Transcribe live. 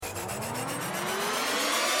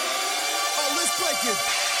What's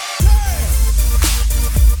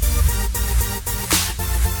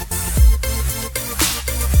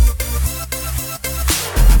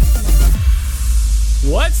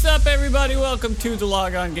up, everybody? Welcome to the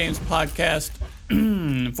Log On Games podcast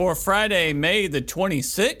for Friday, May the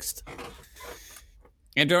 26th.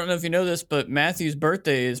 I don't know if you know this, but Matthew's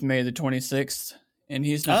birthday is May the 26th, and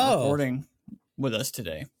he's not recording with us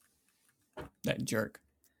today. That jerk.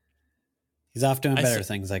 He's off doing better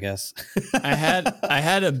things, I guess. I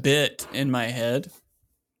had a bit in my head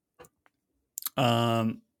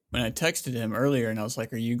when I texted him earlier, and I was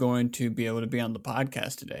like, are you going to be able to be on the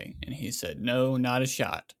podcast today? And he said, no, not a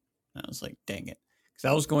shot. And I was like, dang it. Because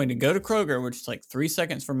I was going to go to Kroger, which is like 3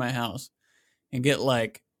 seconds from my house, and get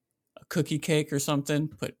like a cookie cake or something,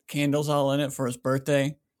 put candles all in it for his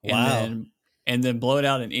birthday. Wow. And then blow it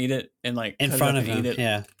out and eat it, and like in front of him,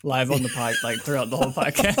 yeah, live on the podcast, like throughout the whole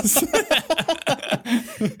podcast.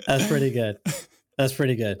 That's pretty good. That's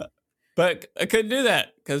pretty good. But I couldn't do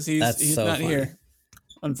that because he's so not funny. here,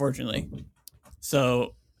 unfortunately.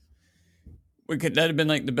 So that'd have been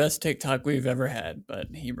like the best TikTok we've ever had, but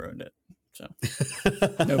he ruined it. So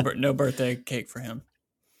no birthday cake for him.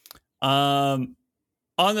 On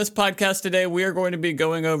this podcast today, we are going to be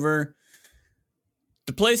going over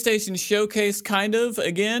the PlayStation Showcase kind of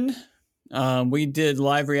again. We did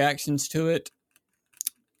live reactions to it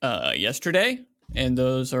yesterday, and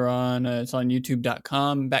those are on it's on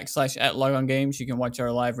youtube.com/@logongames. You can watch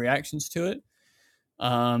our live reactions to it.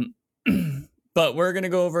 But we're going to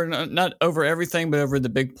go over not over everything, but over the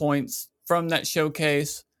big points from that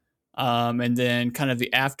showcase, and then kind of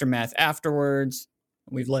the aftermath afterwards.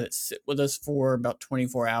 We've let it sit with us for about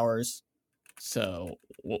 24 hours. So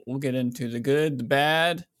we'll get into the good, the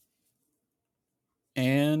bad,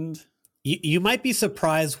 and... You might be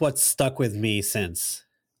surprised what's stuck with me since.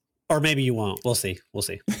 Or maybe you won't. We'll see. We'll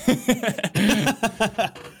see.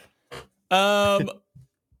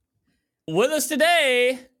 With us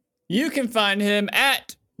today, you can find him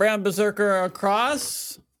at Brown Berserker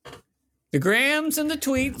across the grams and the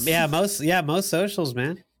tweets. Yeah, most socials,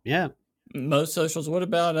 man. Yeah. Most socials. What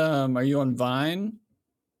about, are you on Vine?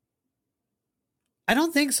 I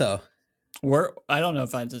don't think so. I don't know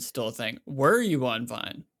if Vine's still a thing. Were you on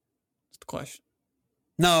Vine? That's the question.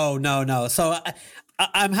 No. So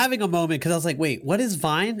I'm having a moment because I was like, wait, what is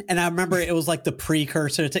Vine? And I remember it was like the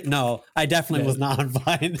precursor to... No, I definitely was not on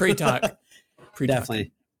Vine. Pre-talk.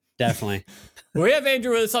 Definitely. We have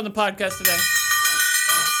Andrew with us on the podcast today.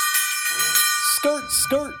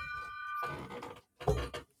 Skirt.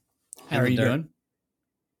 How are you doing?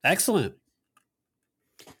 Excellent.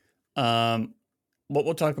 What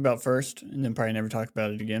we'll talk about first, and then probably never talk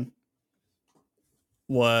about it again,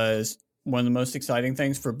 was one of the most exciting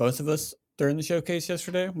things for both of us during the showcase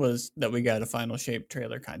yesterday was that we got a Final Shape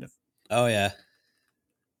trailer, kind of. Oh, yeah.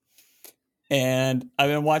 And I've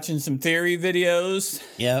been watching some theory videos.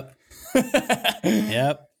 Yep.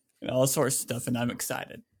 And all sorts of stuff, and I'm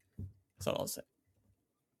excited. That's all I'll say.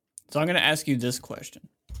 So I'm going to ask you this question.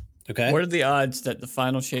 Okay. What are the odds that the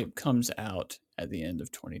Final Shape comes out at the end of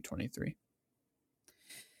 2023?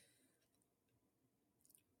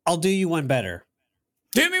 I'll do you one better.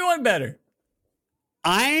 Do me one better.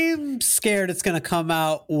 I'm scared it's going to come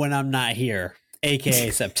out when I'm not here, aka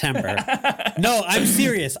September. No, I'm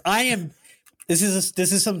serious. This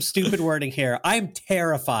is some stupid wording here. I'm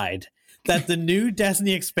terrified that the new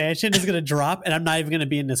Destiny expansion is going to drop and I'm not even going to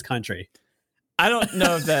be in this country. I don't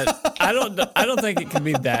know if that I don't think it can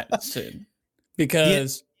be that soon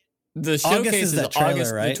because the showcase is trailer,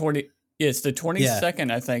 August right? the 20. It's the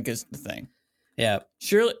 22nd, I think, is the thing. Yeah.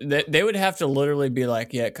 Surely they would have to literally be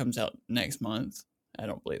like, yeah, it comes out next month. I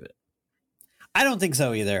don't believe it. I don't think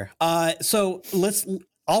so either. So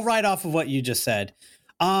I'll write off of what you just said.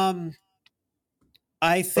 I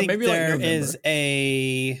think there is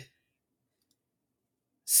a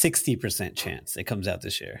 60% chance it comes out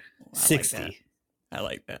this year. 60. I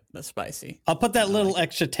like that. That's spicy. I'll put that little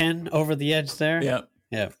extra 10 over the edge there.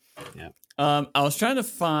 Yeah. I was trying to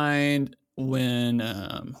find when,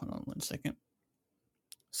 hold on one second.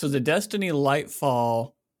 So the Destiny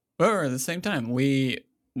Lightfall, or at the same time, we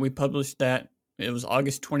published that. It was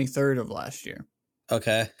August 23rd of last year.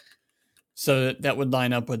 Okay. So that would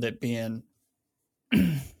line up with it being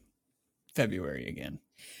February again.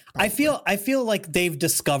 Probably. I feel like they've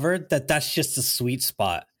discovered that that's just a sweet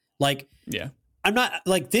spot. Like, yeah, I'm not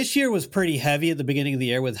like this year was pretty heavy at the beginning of the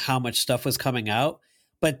year with how much stuff was coming out,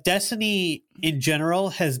 but Destiny in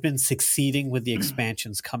general has been succeeding with the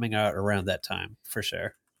expansions coming out around that time for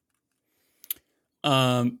sure.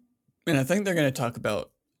 And I think they're going to talk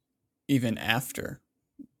about even after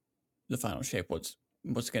the final shape what's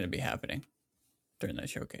going to be happening. during that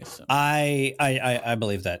showcase. So. I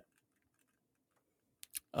believe that.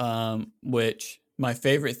 Which my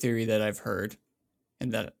favorite theory that I've heard,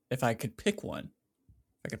 and that if I could pick one,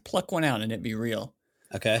 if I could pluck one out and it be real,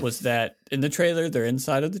 Okay. was that in the trailer they're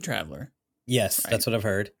inside of the Traveler. Yes, right? that's what I've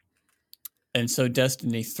heard. And so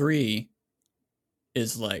Destiny 3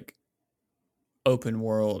 is like open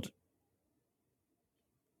world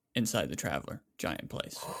inside the Traveler, giant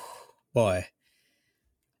place. Boy.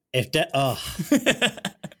 If that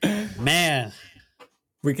man.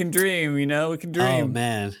 We can dream, we can dream. Oh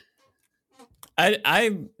man.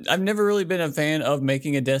 I've never really been a fan of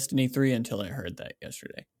making a Destiny 3 until I heard that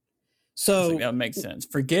yesterday. So that makes sense.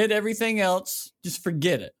 Forget everything else. Just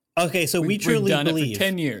forget it. Okay, so we truly we've done believe it for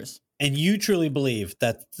 10 years. And you truly believe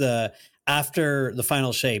that after the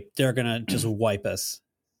final shape, they're gonna just wipe us.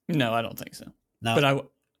 No, I don't think so. No.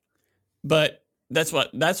 But that's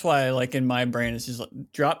why like in my brain it's just like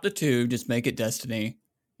drop the 2, just make it Destiny,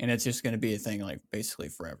 and it's just gonna be a thing like basically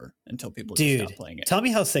forever until people just stop playing it. Tell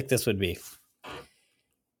me how sick this would be.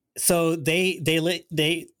 So they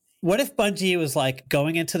what if Bungie was like,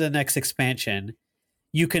 going into the next expansion,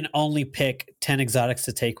 you can only pick 10 exotics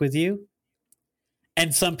to take with you,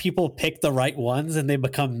 and some people pick the right ones and they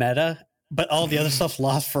become meta, but all the other stuff's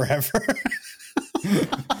lost forever.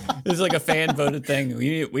 It's like a fan voted thing.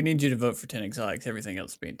 We need you to vote for 10 exotics. Everything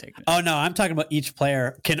else is being taken. Oh no, I'm talking about each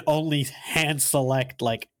player can only hand select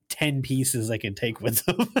like 10 pieces they can take with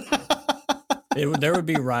them. There would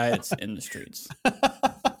be riots in the streets.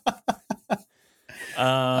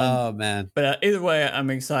 Oh man! But either way, I'm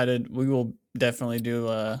excited. We will definitely do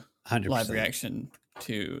a 100%. live reaction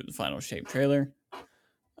to the final shape trailer,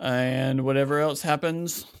 and whatever else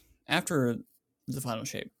happens after the final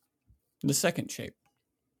shape, the second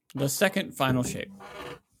final shape.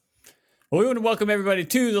 Well, we want to welcome everybody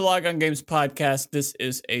to the Log On Games podcast. This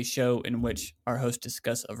is a show in which our hosts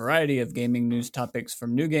discuss a variety of gaming news topics,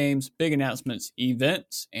 from new games, big announcements,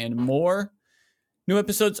 events, and more. New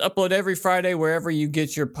episodes upload every Friday wherever you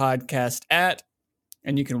get your podcast at,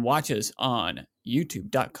 and you can watch us on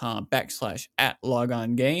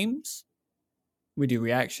youtube.com/@logongames. We do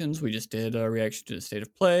reactions. We just did a reaction to the State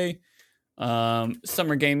of Play.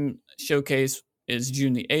 Summer Game Showcase is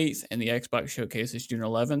June the 8th, and the Xbox Showcase is June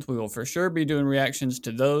 11th. We will for sure be doing reactions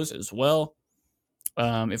to those as well.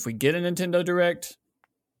 If we get a Nintendo Direct,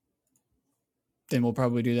 then we'll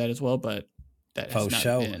probably do that as well, but that has not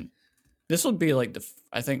been... This will be like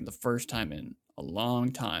I think the first time in a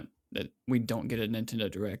long time that we don't get a Nintendo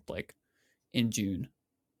Direct like in June,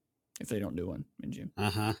 if they don't do one in June.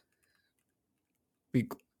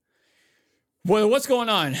 Well, what's going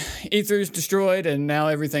on? E3's destroyed, and now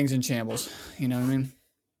everything's in shambles. You know what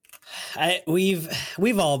I mean?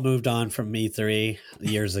 We've all moved on from E3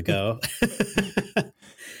 years ago.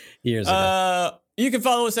 You can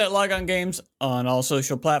follow us at Log On Games on all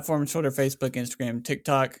social platforms: Twitter, Facebook, Instagram,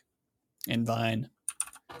 TikTok, and Vine,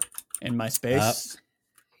 and MySpace,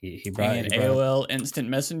 he brought and AOL Instant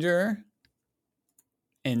Messenger,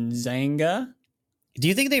 and Zanga. Do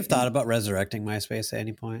you think they've thought about resurrecting MySpace at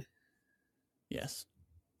any point? Yes,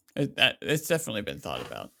 it's definitely been thought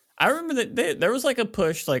about. I remember that there was like a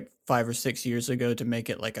push like 5 or 6 years ago to make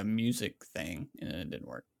it like a music thing, and it didn't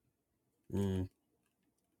work.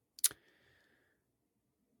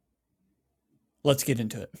 Let's get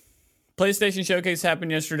into it. PlayStation Showcase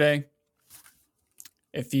happened yesterday.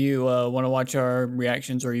 If you want to watch our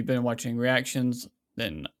reactions, or you've been watching reactions,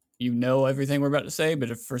 then you know everything we're about to say.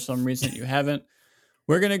 But if for some reason you haven't,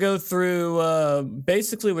 we're going to go through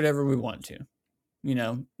basically whatever we want to. You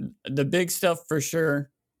know, the big stuff for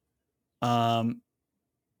sure. And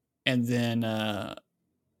then,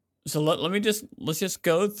 so let's just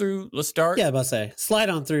go through. Let's start. Yeah, about to say, slide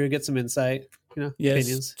on through, get some insight.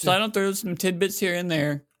 Opinions. Slide on through some tidbits here and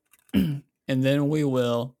there, and then we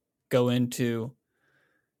will go into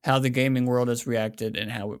how the gaming world has reacted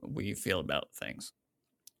and how we feel about things.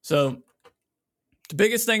 So, the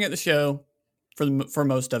biggest thing at the show for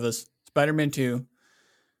most of us, Spider-Man 2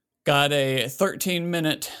 got a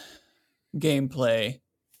 13-minute gameplay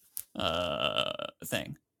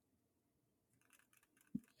thing.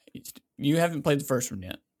 You haven't played the first one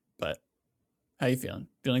yet, but how you feeling?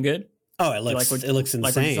 Feeling good? Oh, it looks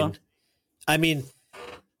insane. I mean,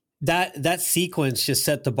 that sequence just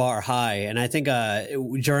set the bar high, and I think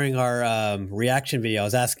during our reaction video, I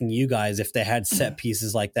was asking you guys if they had set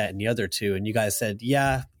pieces like that in the other two, and you guys said,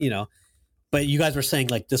 yeah, but you guys were saying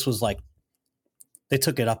like this was like they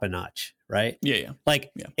took it up a notch, right? Yeah.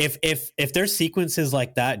 Like if there's sequences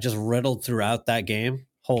like that just riddled throughout that game,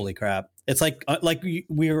 holy crap! It's like we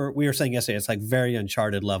were saying yesterday, it's like very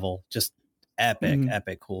Uncharted level, just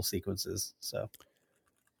epic cool sequences. So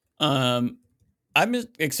I'm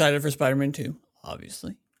excited for Spider-Man 2,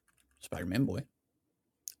 obviously. Spider-Man boy.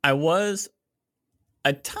 I was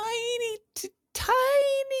a tiny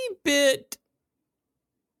bit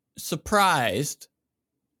surprised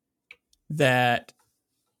that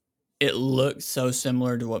it looked so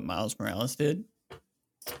similar to what Miles Morales did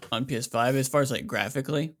on PS5 as far as like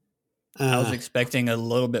graphically. I was expecting a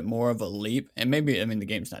little bit more of a leap, and maybe, I mean, the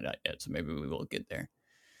game's not out yet, so maybe we will get there.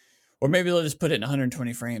 Or maybe they'll just put it in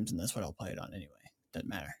 120 frames, and that's what I'll play it on anyway. Doesn't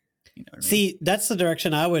matter. You know what I mean? See, that's the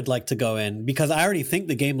direction I would like to go in, because I already think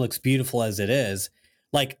the game looks beautiful as it is.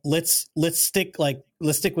 Like, let's stick with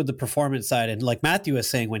the performance side, and like Matthew was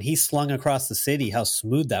saying, when he slung across the city, how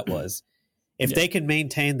smooth that was. If they can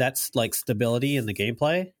maintain that like stability in the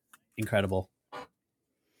gameplay, incredible.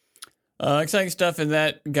 Exciting stuff, and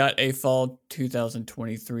that got a fall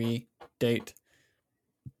 2023 date.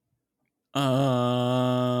 Which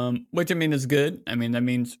I mean is good. I mean, that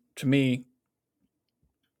means to me,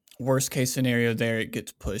 worst case scenario there, it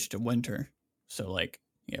gets pushed to winter. So like,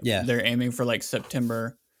 they're aiming for like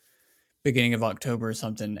September, beginning of October or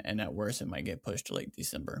something, and at worst it might get pushed to like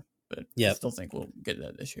December. But I still think we'll get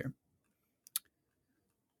that this year.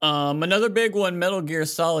 Another big one, Metal Gear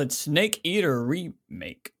Solid Snake Eater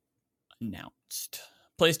remake announced.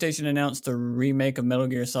 PlayStation announced the remake of Metal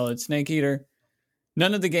Gear Solid Snake Eater.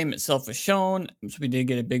 None of the game itself was shown, so we did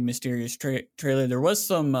get a big mysterious trailer. There was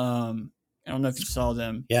some, I don't know if you saw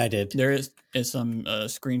them. Yeah, I did. There is some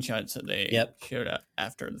screenshots that they showed up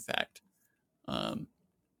after the fact. The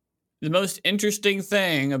most interesting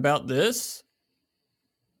thing about this,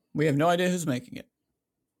 we have no idea who's making it.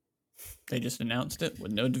 They just announced it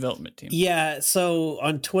with no development team. Yeah, so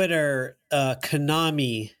on Twitter,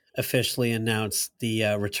 Konami officially announced the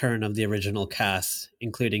return of the original cast,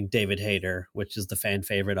 including David Hayter, which is the fan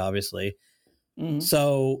favorite, obviously. Mm-hmm.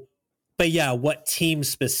 So, but yeah, what team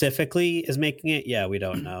specifically is making it? Yeah, we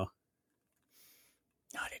don't know.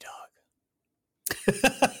 Naughty Dog.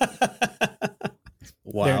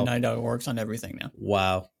 Wow. Naughty Dog works on everything now.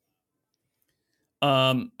 Wow.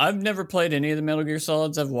 I've never played any of the Metal Gear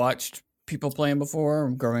Solids. I've watched people playing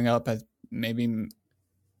before. Growing up, maybe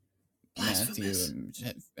Matthew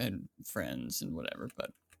and friends and whatever,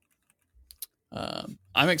 but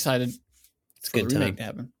I'm excited for the remake to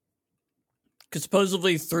happen, because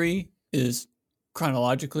supposedly 3 is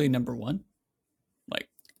chronologically number 1. Like,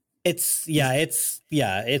 it's well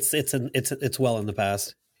in the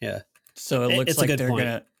past. Yeah, so it looks like they're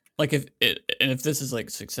gonna, like, if this is like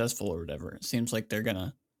successful or whatever, it seems like they're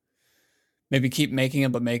gonna maybe keep making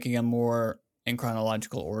them, but making them more in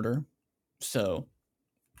chronological order. So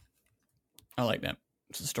I like that.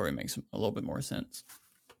 So the story makes a little bit more sense.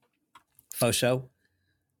 Faux show.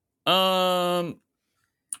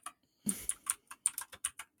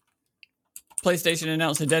 PlayStation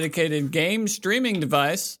announced a dedicated game streaming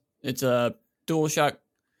device. It's a DualSense,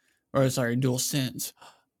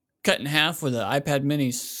 cut in half with an iPad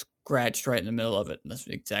mini scratched right in the middle of it. That's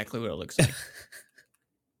exactly what it looks like.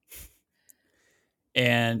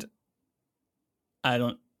 And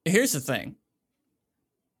here's the thing.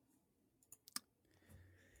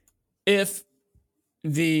 If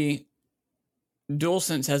the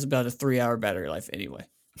DualSense has about a 3-hour battery life anyway.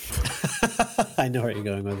 I know where you're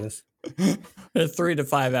going with this. A 3 to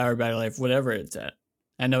 5 hour battery life, whatever it's at.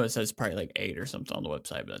 I know it says probably like 8 or something on the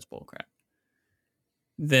website, but that's bullcrap.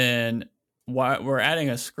 Then why we're adding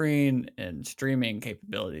a screen and streaming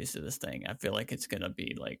capabilities to this thing, I feel like it's going to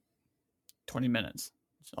be like 20 minutes.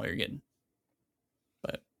 That's all you're getting.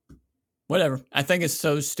 But whatever. I think it's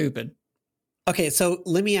so stupid. Okay, so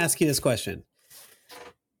let me ask you this question.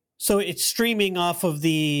 So it's streaming off of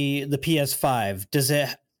the PS5.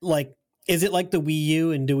 Is it like the Wii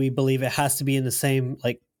U, and do we believe it has to be in the same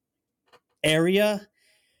like area?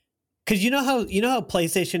 Because you know how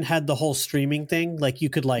PlayStation had the whole streaming thing, like you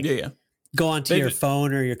could go onto your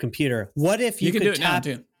phone or your computer. What if you could do it now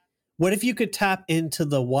too? What if you could tap into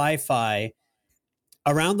the Wi-Fi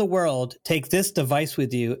around the world, take this device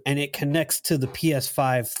with you, and it connects to the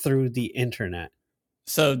PS5 through the internet?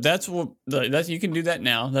 So that's you can do that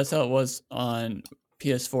now. That's how it was on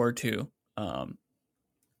PS4 too.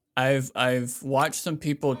 I've watched some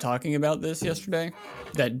people talking about this yesterday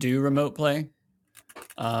that do remote play,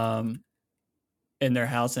 in their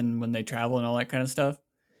house and when they travel and all that kind of stuff.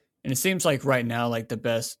 And it seems like right now, like the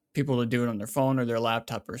best people to do it on their phone or their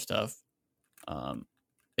laptop or stuff.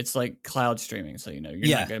 It's like cloud streaming, so you're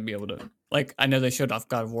not going to be able to. Like, I know they showed off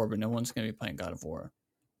God of War, but no one's going to be playing God of War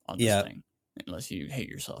on this thing unless you hate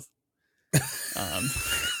yourself.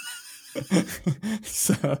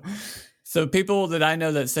 So people that I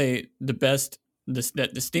know that say that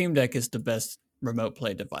the Steam Deck is the best remote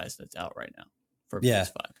play device that's out right now for Yeah.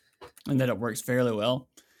 PS5, and that it works fairly well.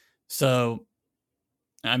 So,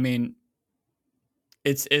 I mean,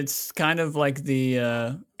 it's kind of like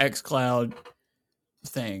the xCloud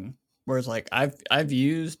thing, where it's like I've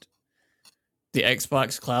used the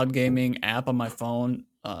Xbox Cloud Gaming app on my phone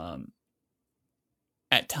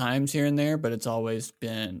at times here and there, but it's always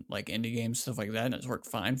been like indie games, stuff like that, and it's worked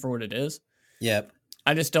fine for what it is. Yep.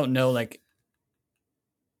 I just don't know, like,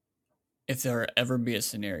 if there ever be a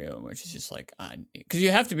scenario in which it's just like, because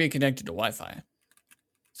you have to be connected to Wi-Fi,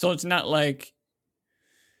 so it's not like,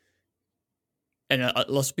 and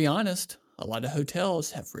let's be honest, a lot of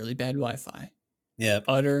hotels have really bad Wi-Fi, Yep.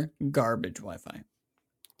 utter garbage Wi-Fi.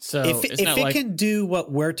 So If it's not it like, can do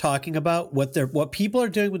what we're talking about, what people are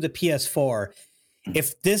doing with the PS4,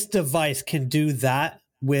 if this device can do that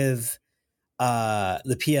with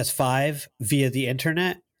the PS5 via the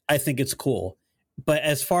internet, I think it's cool. But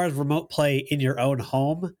as far as remote play in your own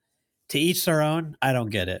home, to each their own, I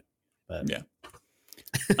don't get it. But yeah.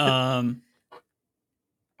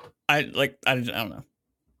 I don't know.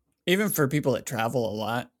 Even for people that travel a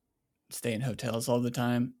lot, stay in hotels all the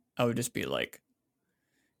time, I would just be like,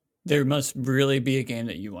 there must really be a game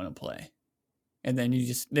that you want to play. And then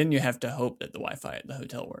you have to hope that the Wi-Fi at the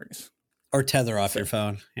hotel works. or tether off your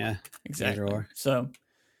phone. Yeah. Exactly. Either or. So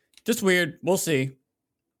just weird. We'll see.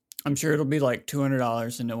 I'm sure it'll be like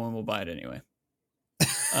 $200 and no one will buy it anyway.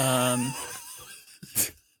 That's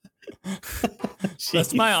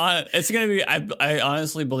it's going to be, I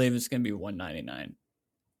honestly believe it's going to be $199.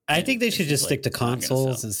 I think they should just stick to it's not gonna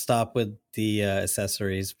consoles sell. and stop with the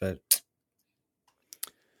accessories, but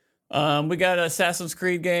We got an Assassin's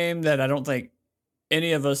Creed game that I don't think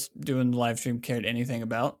any of us doing the live stream cared anything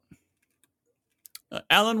about.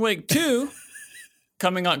 Alan Wake 2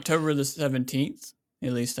 coming October the 17th.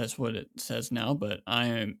 At least that's what it says now. But I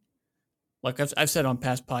am, like I've said on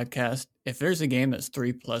past podcasts, if there's a game that's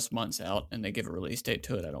 3+ months out and they give a release date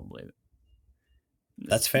to it, I don't believe it.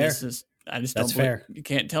 that's fair. I just That's don't believe, fair. you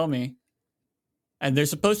can't tell me. And they're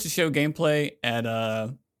supposed to show gameplay at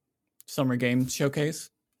Summer Game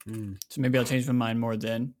Showcase. Mm. So maybe I'll change my mind more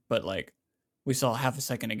then. But like, we saw half a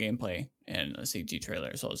second of gameplay and a CG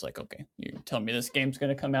trailer. So I was like, okay, you tell me this game's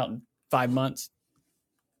going to come out in 5 months?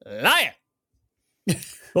 Liar!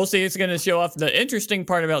 We'll see. It's going to show off. The interesting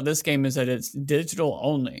part about this game is that it's digital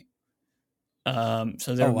only.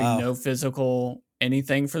 So there will be no physical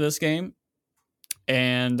anything for this game.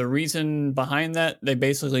 And the reason behind that, they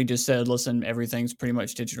basically just said, listen, everything's pretty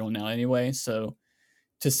much digital now anyway. So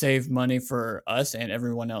to save money for us and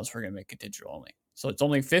everyone else, we're going to make it digital only. So it's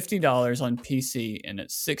only $50 on PC and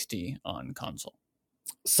it's $60 on console.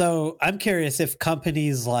 So I'm curious if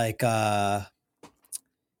companies like I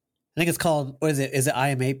think it's called, what is it? Is it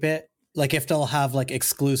IM8-bit? Like if they'll have like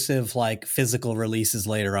exclusive like physical releases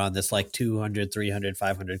later on, this like 200, 300,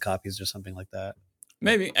 500 copies or something like that.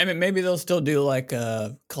 Maybe. I mean, maybe they'll still do like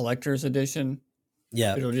a collector's edition.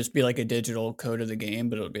 Yeah. It'll just be like a digital code of the game,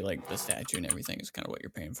 but it'll be like the statue and everything is kind of what you're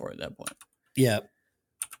paying for at that point. Yeah.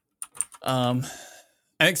 I'm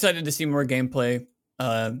excited to see more gameplay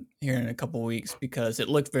here in a couple weeks because it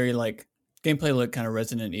looked very like gameplay looked kind of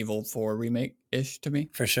Resident Evil 4 remake-ish to me.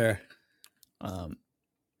 For sure. And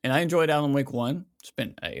I enjoyed Alan Wake 1. It's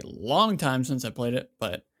been a long time since I played it,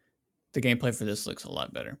 but the gameplay for this looks a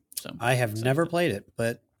lot better. So I have never played it,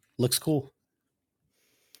 but looks cool.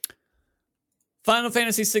 Final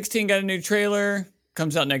Fantasy 16 got a new trailer.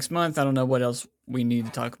 Comes out next month. I don't know what else we need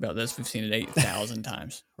to talk about this. We've seen it 8,000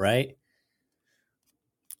 times. Right?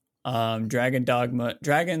 Dragon's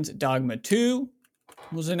Dogma 2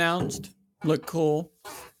 was announced. Looked cool.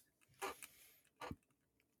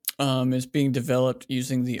 It's being developed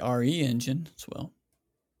using the RE engine as well.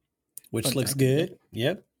 Which Fun looks fact. good.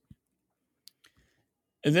 Yep.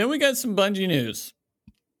 And then we got some Bungie news.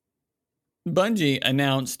 Bungie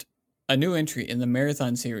announced a new entry in the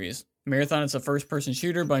Marathon series. Marathon is a first-person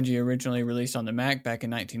shooter Bungie originally released on the Mac back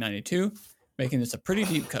in 1992, making this a pretty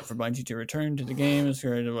deep cut for Bungie to return to the game as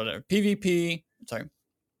whatever. PvP. Sorry.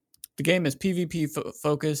 The game is PvP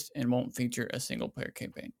focused and won't feature a single-player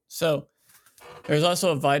campaign. So there's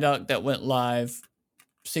also a Vidoc that went live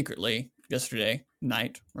secretly yesterday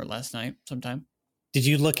night or last night sometime. Did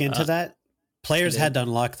you look into that? Players had to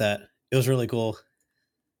unlock that. It was really cool.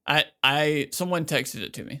 Someone texted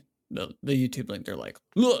it to me, the YouTube link. They're like,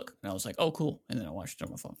 look, and I was like, oh, cool. And then I watched it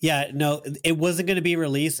on my phone. Yeah, no, it wasn't going to be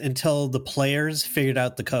released until the players figured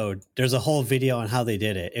out the code. There's a whole video on how they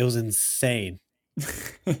did it. It was insane.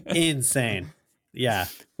 Insane. Yeah.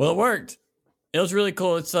 Well, it worked. It was really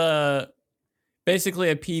cool. It's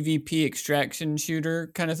basically a PvP extraction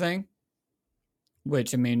shooter kind of thing,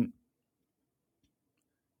 which, I mean,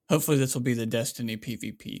 hopefully this will be the Destiny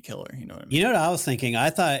PvP killer. You know what I mean? You know what I was thinking? I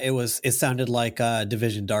thought it sounded like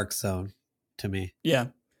Division Dark Zone to me. Yeah.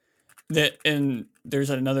 And there's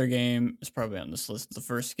another game. It's probably on this list. The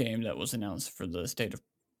first game that was announced for the state of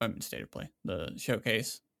play, the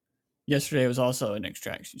showcase yesterday was also an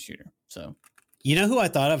extraction shooter. So, you know who I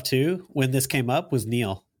thought of too when this came up was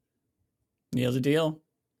Neil. Neil's a deal.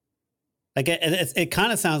 Like it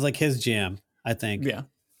kind of sounds like his jam. I think. Yeah.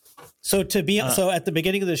 So so at the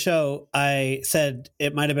beginning of the show, I said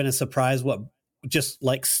it might have been a surprise what just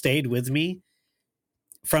like stayed with me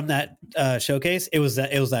from that showcase. It was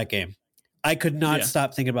that game. I could not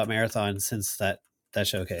stop thinking about Marathon since that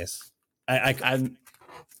showcase. I'm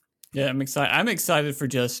excited. I'm excited for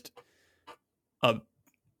just a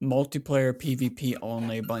multiplayer PvP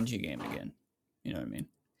only Bungie game again. You know what I mean?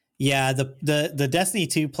 Yeah, the Destiny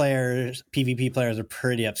 2 players, PvP players are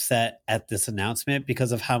pretty upset at this announcement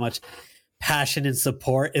because of how much passion and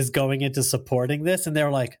support is going into supporting this. And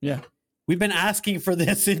they're like, yeah, we've been asking for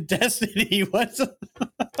this in Destiny.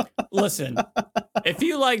 Listen, if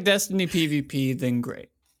you like Destiny PvP, then great.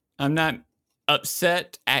 I'm not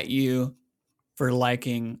upset at you for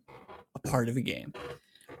liking a part of a game.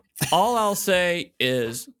 All I'll say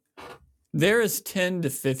is there is 10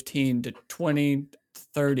 to 15 to 20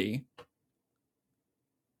 30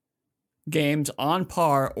 games on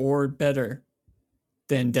par or better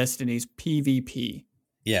than Destiny's PvP.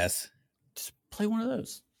 Yes. Just play one of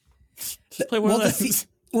those. Just play one of those.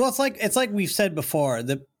 Well, it's like we've said before,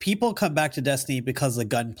 the people come back to Destiny because the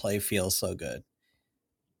gunplay feels so good.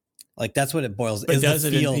 Like that's what it boils. But does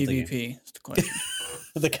it in PvP? That's the question.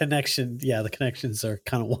 The connections are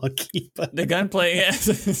kind of wonky, but the gunplay.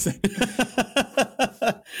 Yes.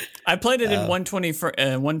 I played it in 120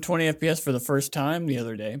 FPS for the first time the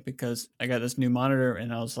other day because I got this new monitor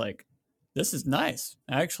and I was like, "This is nice."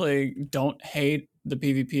 I actually don't hate the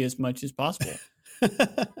PvP as much as possible.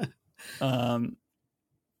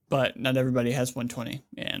 But not everybody has 120,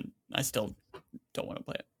 and I still don't want to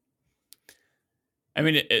play it. I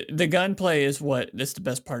mean, the gunplay is that's the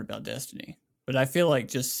best part about Destiny. But I feel like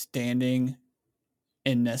just standing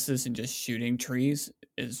in Nessus and just shooting trees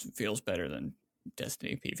feels better than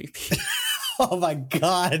Destiny PvP. Oh my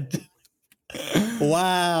god!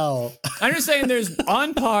 Wow. I'm just saying, there's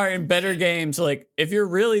on par and better games. Like if you're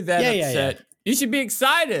really that upset, you should be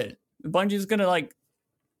excited. Bungie's gonna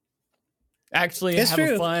actually have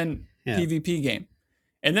a fun PvP game.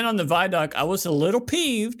 And then on the Vidoc, I was a little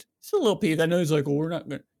peeved. Just a little peeved. I know he's like, well, we're not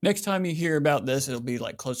gonna. Next time you hear about this, it'll be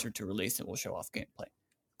like closer to release and we'll show off gameplay.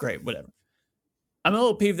 Great, whatever. I'm a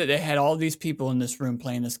little peeved that they had all these people in this room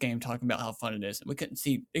playing this game talking about how fun it is. We couldn't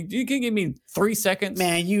see. You can give me 3 seconds.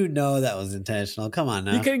 Man, you know that was intentional. Come on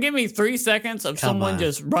now. You could give me 3 seconds of someone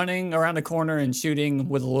just running around the corner and shooting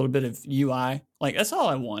with a little bit of UI. Like, that's all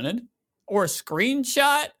I wanted. Or a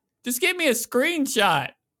screenshot. Just give me a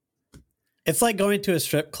screenshot. It's like going to a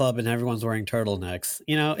strip club and everyone's wearing turtlenecks.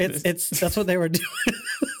 You know, it's that's what they were doing.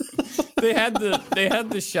 They had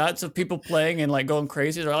the shots of people playing and like going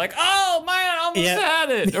crazy. They're like, "Oh man, I almost had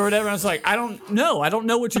it," or whatever. And I was like, I don't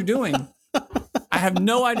know what you're doing. I have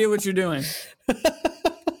no idea what you're doing.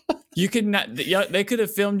 You could not. They could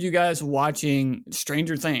have filmed you guys watching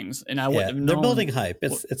Stranger Things, and I wouldn't have known. They're building hype.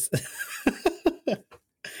 It's.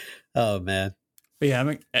 Oh man. But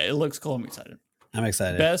yeah, it looks cool. I'm excited.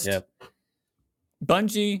 Best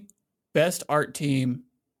Bungie, best art team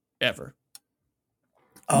ever.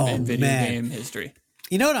 In video game history.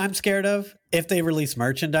 You know what I'm scared of? If they release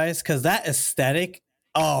merchandise, because that aesthetic,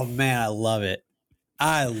 oh man, I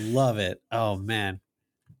love it. Oh man.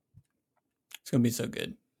 It's going to be so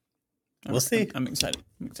good. We'll see. I'm excited.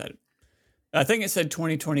 I think it said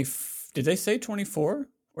 2020. Did they say 24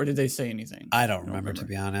 or did they say anything? I don't remember, to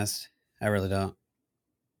be honest. I really don't.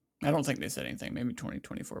 I don't think they said anything. Maybe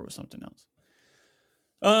 2024 was something else.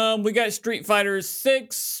 We got Street Fighter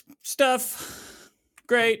 6 stuff.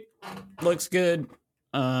 Great. Looks good.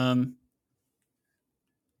 Have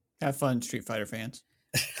fun, Street Fighter fans.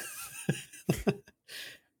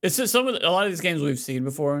 It's just a lot of these games we've seen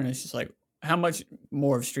before, and it's just like, how much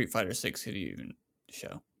more of Street Fighter 6 could you even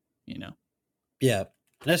show? You know? Yeah,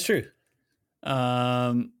 that's true.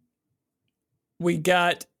 We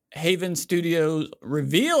got Haven Studios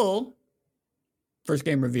reveal, first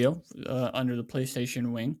game reveal, under the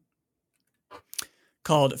PlayStation wing,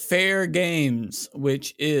 called Fair Games,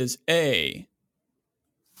 which is a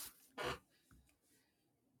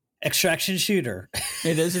extraction shooter.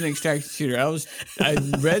 It is an extraction shooter. I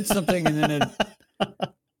read something and then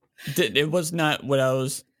it was not what I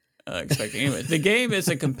was expecting. Anyway, the game is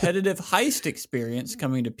a competitive heist experience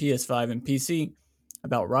coming to PS5 and PC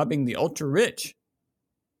about robbing the ultra rich.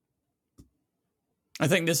 I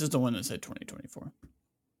think this is the one that said 2024.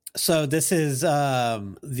 So this is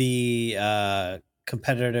the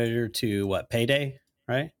competitor to what, Payday,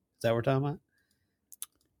 right? Is that what we're talking about?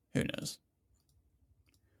 Who knows?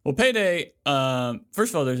 Well, Payday,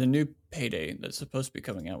 first of all, there's a new Payday that's supposed to be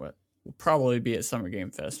coming out with. Will probably be at Summer Game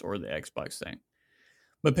Fest or the Xbox thing.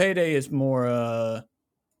 But Payday is more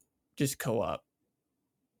just co-op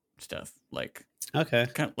stuff, like Okay.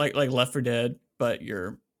 kind of like Left 4 Dead, but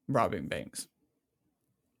you're robbing banks.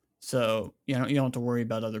 So you don't have to worry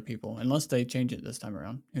about other people unless they change it this time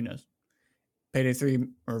around. Who knows? Payday 3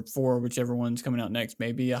 or 4, whichever one's coming out next,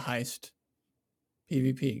 may be a heist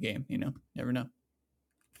PvP game. Never know.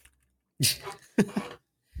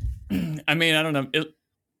 I mean, I don't know.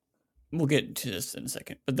 We'll get to this in a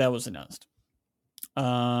second, but that was announced.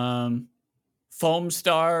 Foam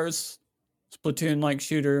Stars, Splatoon-like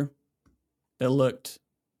shooter that looked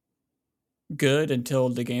good until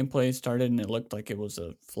the gameplay started, and it looked like it was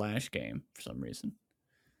a Flash game for some reason.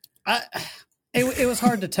 It was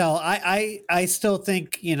hard to tell. I still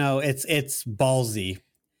think it's ballsy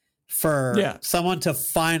for someone to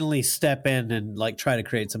finally step in and like try to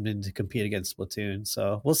create something to compete against Splatoon.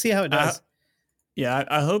 So we'll see how it does.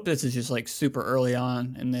 I hope this is just like super early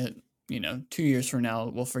on, and that 2 years from now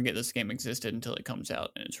we'll forget this game existed until it comes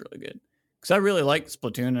out and it's really good. Because I really like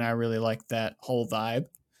Splatoon and I really like that whole vibe.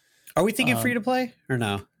 Are we thinking free to play or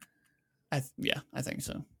no? I think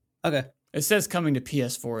so. Okay. It says coming to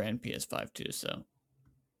PS4 and PS5 too, so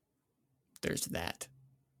there's that.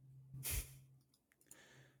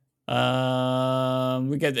 We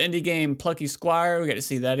got the indie game Plucky Squire. We got to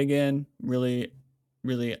see that again. Really,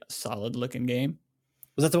 really solid looking game.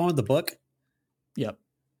 Was that the one with the book? Yep.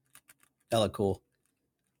 That looked cool.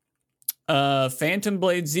 Phantom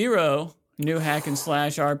Blade Zero, new hack and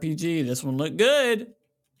slash RPG. This one looked good.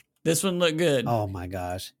 Oh my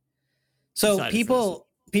gosh. So people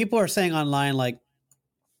are saying online, like,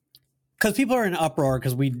 because people are in uproar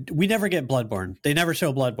because we never get Bloodborne. They never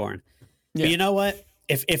show Bloodborne. Yeah. But you know what?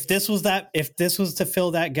 If this was to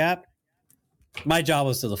fill that gap, my job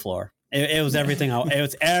was to the floor. It was everything. It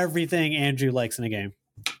was everything Andrew likes in a game.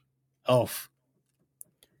 Oh,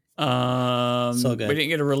 so good. We didn't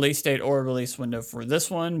get a release date or a release window for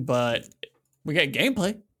this one, but we got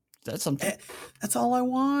gameplay. That's something. That's all I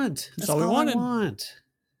want. That's all we wanted.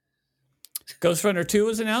 Ghost Runner 2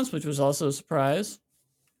 was announced, which was also a surprise.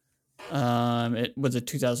 It was a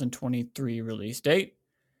 2023 release date.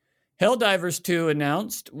 Helldivers 2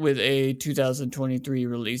 announced with a 2023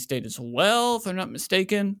 release date as well, if I'm not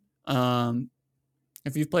mistaken.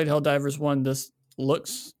 If you've played Helldivers 1, this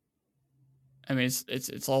looks, I mean,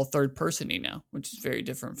 it's all third person-y now, which is very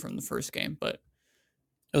different from the first game, but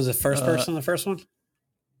it was the first person, the first one?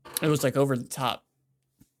 It was like over the top.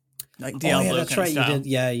 Like Diablo. Oh, yeah, that's right.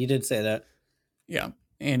 Style. You did say that. Yeah.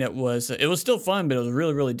 And it was still fun, but it was a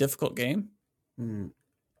really, really difficult game.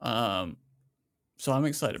 So I'm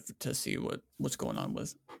excited to see what's going on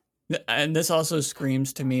with. And this also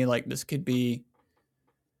screams to me like this could be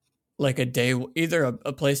like either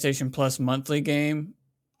a PlayStation Plus monthly game,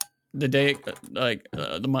 the day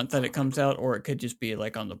the month that it comes out, or it could just be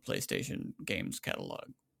like on the PlayStation Games catalog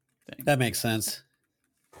thing. That makes sense.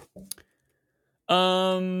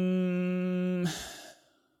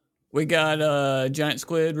 We got Giant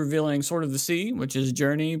Squid revealing Sword of the Sea, which is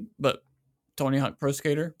Journey, but Tony Hawk Pro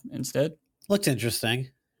Skater instead. Looks interesting.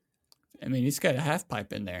 I mean, he's got a half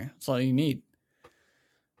pipe in there. That's all you need.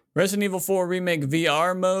 Resident Evil 4 Remake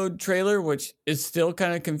VR mode trailer, which is still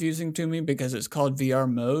kind of confusing to me because it's called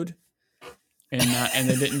VR mode. And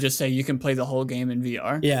they didn't just say you can play the whole game in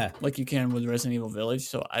VR. Yeah. Like you can with Resident Evil Village.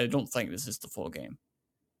 So I don't think this is the full game.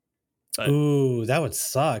 But, ooh, that would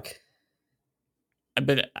suck.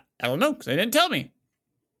 But I don't know because they didn't tell me.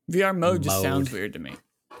 VR mode just sounds weird to me.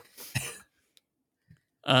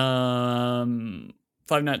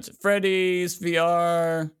 Five Nights at Freddy's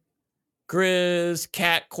VR, Grizz,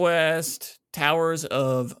 Cat Quest, Towers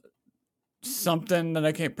of something that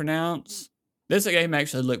I can't pronounce. This game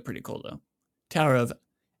actually looked pretty cool though. Tower of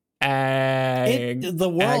the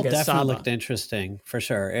world definitely looked interesting for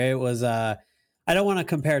sure. It was I don't want to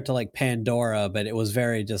compare it to like Pandora, but it was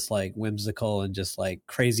very just like whimsical and just like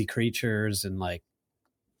crazy creatures and like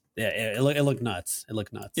it looked nuts. It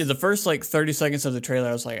looked nuts. Yeah, the first like 30 seconds of the trailer,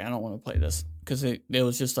 I was like, I don't want to play this because it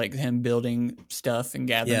was just like him building stuff and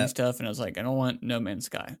gathering stuff, and I was like, I don't want No Man's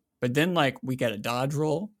Sky. But then like we got a dodge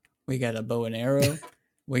roll, we got a bow and arrow,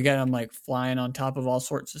 we got him like flying on top of all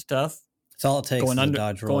sorts of stuff. That's all it takes.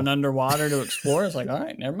 Going underwater to explore. It's like, all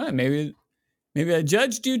right, never mind. Maybe I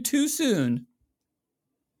judged you too soon.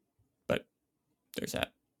 But there's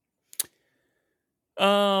that.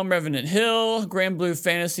 Revenant Hill, Grand Blue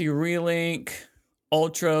Fantasy Relink,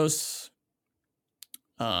 Ultros,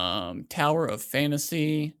 Tower of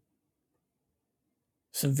Fantasy,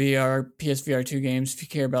 some PSVR 2 games if you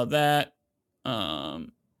care about that.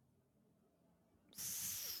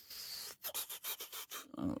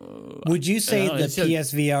 Would you say the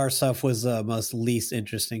PSVR stuff was the most least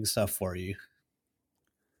interesting stuff for you?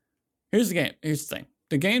 Here's the thing.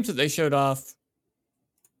 The games that they showed off,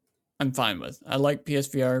 I'm fine with. I like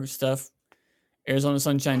PSVR stuff. Arizona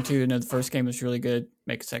Sunshine 2, I know the first game was really good.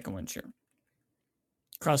 Make a second one, sure.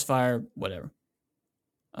 Crossfire, whatever.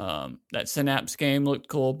 That Synapse game looked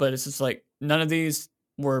cool, but it's just like none of these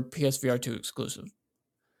were PSVR 2 exclusive.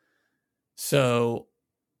 So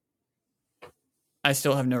I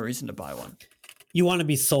still have no reason to buy one. You want to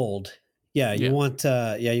be sold. Yeah, you want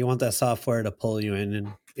you want that software to pull you in,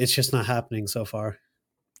 and it's just not happening so far.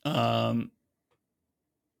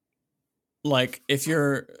 Like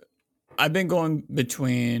I've been going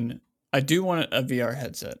between, I do want a VR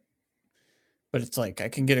headset, but it's like I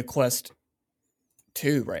can get a Quest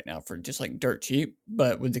 2 right now for just like dirt cheap,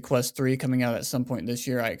 but with the Quest 3 coming out at some point this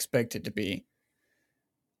year, I expect it to be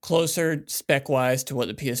closer spec wise to what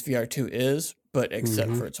the PSVR 2 is, but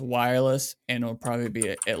except for it's wireless, and it'll probably be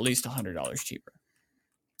at least $100 cheaper.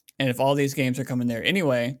 And if all these games are coming there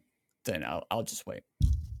anyway, then I'll just wait,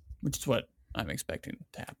 which is what I'm expecting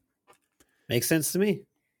to happen. Makes sense to me.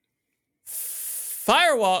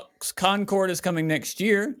 Firewalk's Concord is coming next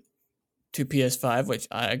year to PS5, which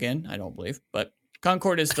I don't believe, but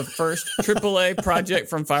Concord is the first AAA project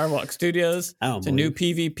from Firewalk Studios. It's a new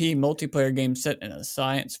PvP multiplayer game set in a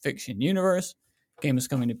science fiction universe. The game is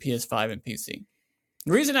coming to PS5 and PC.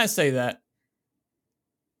 The reason I say that,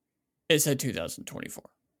 it said 2024.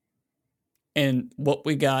 And what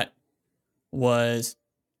we got was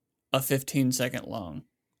a 15-second long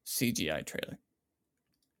CGI trailer,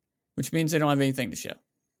 which means they don't have anything to show. If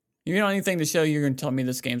you don't have anything to show, you're going to tell me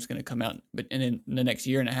this game's going to come out in the next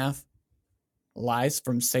year and a half? Lies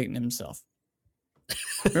from Satan himself.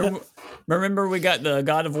 Remember we got the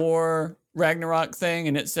God of War Ragnarok thing,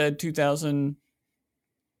 and it said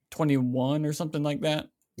 2021 or something like that?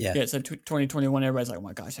 Yeah, it said 2021. Everybody's like, oh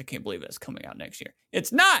my gosh, I can't believe it's coming out next year.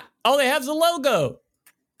 It's not. All they have is a logo.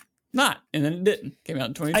 Not. And then it didn't. Came out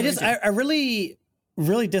in 2022. I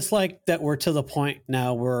really dislike that we're to the point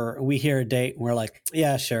now where we hear a date and we're like,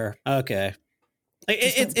 yeah, sure. Okay.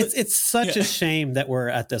 It's such a shame that we're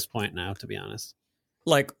at this point now, to be honest.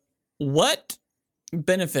 Like, what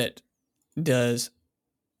benefit does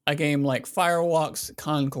a game like Firewalk's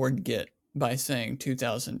Concord get by saying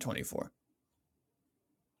 2024?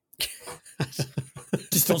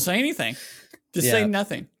 Just don't say anything. Just say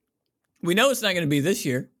nothing. We know it's not going to be this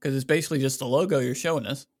year because it's basically just the logo you're showing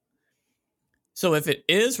us. So if it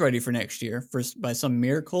is ready for next year, by some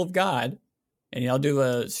miracle of God, and y'all do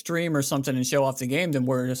a stream or something and show off the game, then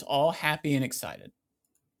we're just all happy and excited.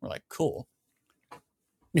 We're like, cool.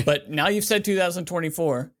 But now you've said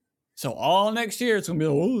 2024, so all next year it's going to be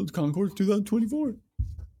like, oh, it's Concord's 2024.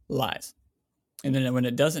 Lies. And then when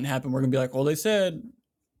it doesn't happen, we're going to be like, well, they said,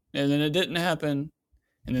 and then it didn't happen.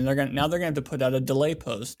 And then they're going to have to put out a delay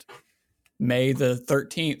post May the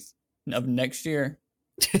 13th of next year.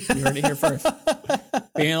 You heard it here first.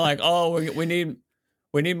 Being like, oh, we need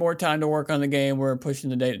more time to work on the game. We're pushing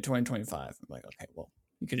the date to 2025. I'm like, okay, well,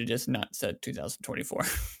 you could have just not said 2024.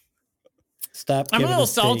 Stop. I'm a little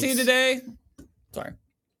salty today. Sorry.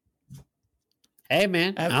 Hey,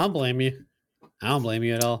 man, I don't blame you. I don't blame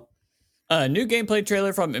you at all. A new gameplay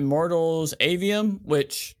trailer from Immortals Avium,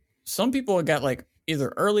 which some people have got like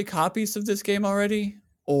either early copies of this game already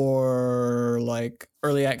or like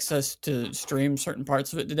early access to stream certain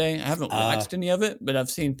parts of it today. I haven't watched any of it, but I've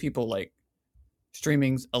seen people like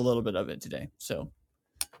streaming a little bit of it today. So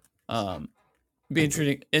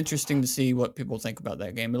be interesting to see what people think about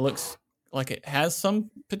that game. It looks like it has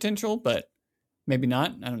some potential, but maybe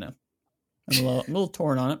not. I don't know. I'm a little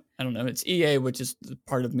torn on it. I don't know. It's EA, which is the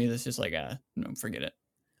part of me that's just like, no, forget it.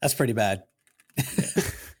 That's pretty bad. Yeah.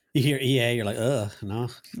 You hear EA, you're like, no.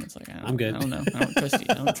 It's like, I'm good. I don't know. I don't trust you.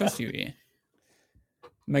 I don't trust you, EA.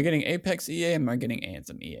 Am I getting Apex EA? Am I getting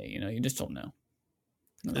Anthem EA? You just don't know.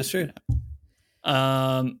 That's true.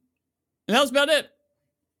 And that was about it.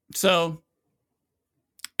 So,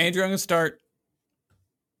 Andrew, I'm going to start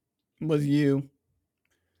with you.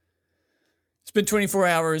 It's been 24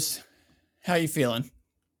 hours. How are you feeling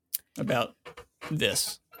about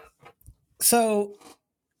this? So,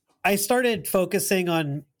 I started focusing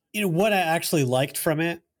on what I actually liked from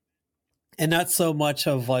it, and not so much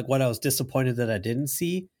of like what I was disappointed that I didn't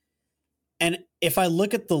see. And if I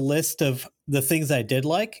look at the list of the things I did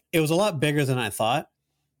like, it was a lot bigger than I thought.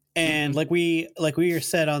 And like we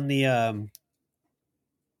said on the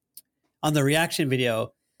reaction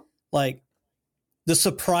video, like the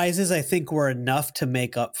surprises I think were enough to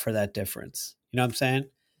make up for that difference. You know what I'm saying?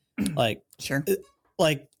 Like Sure.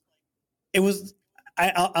 Like it was.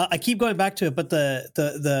 I keep going back to it, but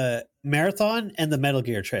the Marathon and the Metal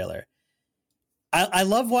Gear trailer. I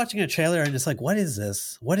love watching a trailer and it's like, what is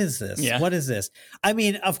this? What is this? Yeah. What is this? I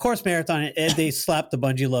mean, of course, Marathon, they slapped the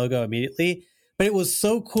Bungie logo immediately, but it was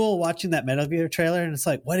so cool watching that Metal Gear trailer and it's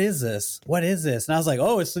like, what is this? What is this? And I was like,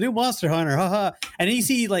 oh, it's the new Monster Hunter. Haha. And then you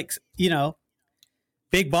see like,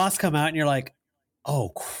 Big Boss come out and you're like, oh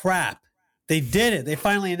crap. They did it. They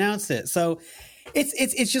finally announced it. So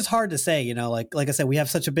it's just hard to say, like I said, we have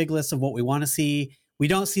such a big list of what we want to see. We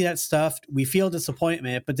don't see that stuff. We feel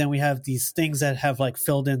disappointment, but then we have these things that have like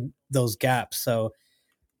filled in those gaps. So,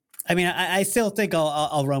 I mean, I still think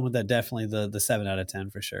I'll run with that. Definitely the 7 out of 10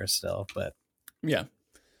 for sure still, but yeah.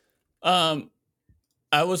 My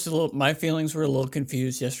feelings were a little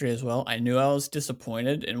confused yesterday as well. I knew I was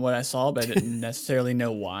disappointed in what I saw, but I didn't necessarily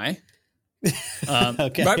know why.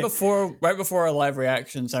 Okay. Right before our live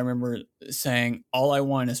reactions, I remember saying, all I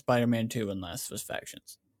want is Spider-Man 2 and Last of Us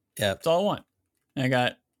Factions. Yeah. That's all I want.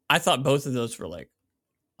 And I thought both of those were like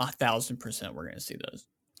 1,000% we're going to see those.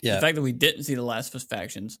 Yeah. The fact that we didn't see the Last of Us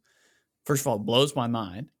Factions, first of all, blows my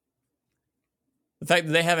mind. The fact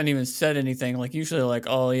that they haven't even said anything, like usually like,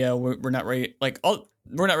 oh yeah, we're not ready. Like, oh,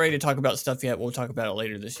 we're not ready to talk about stuff yet. We'll talk about it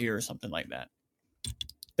later this year or something like that.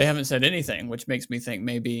 They haven't said anything, which makes me think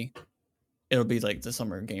maybe it'll be like the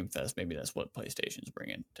Summer Game Fest. Maybe that's what PlayStation's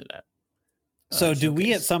bringing to that. So do we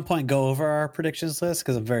showcase. at some point go over our predictions list?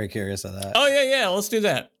 Because I'm very curious of that. Oh yeah, let's do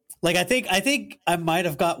that. Like I think I might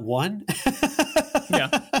have got one. Yeah.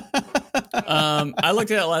 I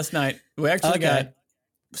looked at it last night. We actually got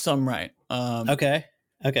some right. Okay.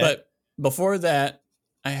 But before that,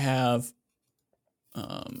 I have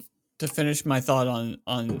to finish my thought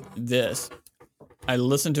on this. I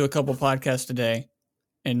listened to a couple podcasts today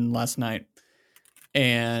and last night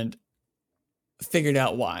and figured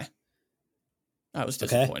out why I was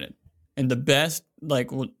disappointed. Okay. And the best,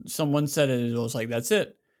 like when someone said it was like, that's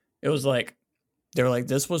it. It was like, they were like,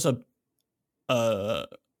 this was a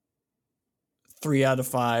 3 out of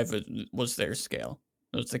 5 was their scale.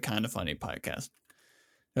 It was the Kind of Funny podcast.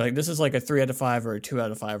 They're like, this is like a 3 out of 5 or a 2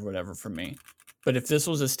 out of 5 or whatever for me. But if this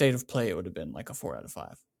was a state of play, it would have been like a 4 out of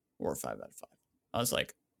 5 or a 5 out of 5. I was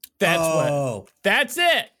like, that's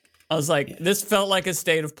it. I was like, this felt like a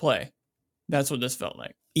state of play. That's what this felt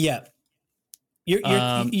like. Yeah.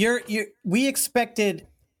 We expected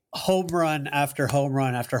home run after home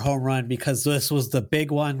run after home run because this was the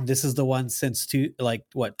big one. This is the one since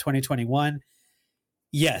 2021.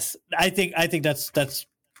 Yes, I think that's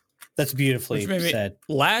beautifully said.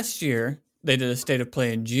 Last year they did a state of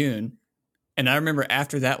play in June, and I remember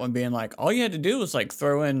after that one being like, all you had to do was like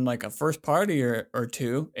throw in like a first party or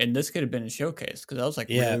two, and this could have been a showcase because I was like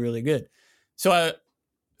really, really good. So I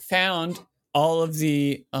found all of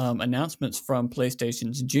the announcements from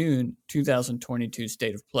PlayStation's June 2022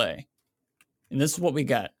 state of play, and this is what we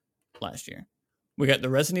got last year. We got the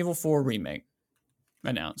Resident Evil 4 remake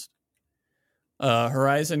announced.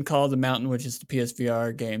 Horizon Call of the Mountain, which is the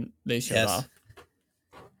PSVR game they showed off.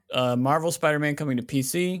 Marvel Spider-Man coming to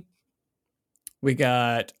PC. We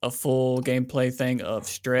got a full gameplay thing of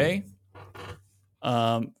Stray.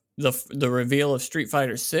 The reveal of Street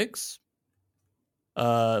Fighter 6.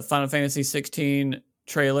 Final Fantasy 16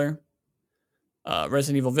 trailer.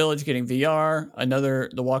 Resident Evil Village getting VR. Another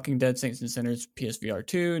The Walking Dead Saints and Sinners PSVR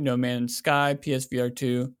 2. No Man's Sky PSVR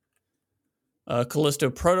 2. Callisto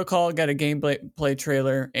Protocol got a gameplay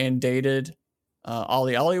trailer and dated.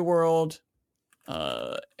 Ollie Ollie World,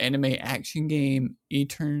 anime action game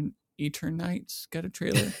Eternights got a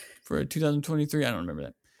trailer for 2023. I don't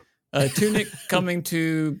remember that. Tunic coming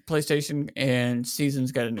to PlayStation and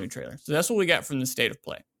Seasons got a new trailer. So that's what we got from the state of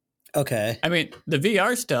play. Okay. I mean, the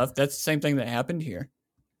VR stuff, that's the same thing that happened here.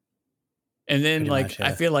 And then pretty much,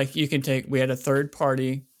 I feel like we had a third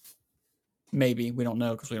party. Maybe we don't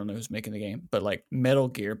know because we don't know who's making the game, but like Metal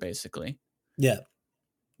Gear, basically. Yeah.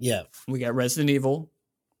 We got Resident Evil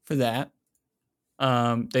for that.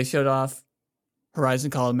 They showed off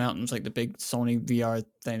Horizon Call of the Mountain, like the big Sony VR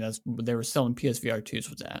thing. They were selling PSVR 2s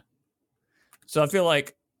with that. So I feel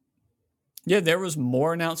like, there was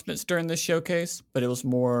more announcements during this showcase, but it was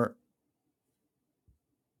more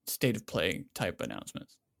state of play type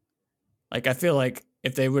announcements. Like I feel like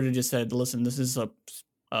if they would have just said, "Listen, this is a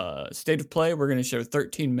state of play. We're going to show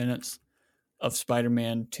 13 minutes of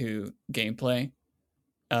Spider-Man 2 gameplay.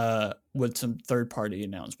 with some third-party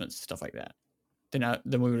announcements, stuff like that.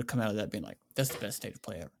 Then we would have come out of that being like, that's the best state of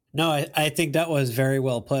play ever. No, I think that was very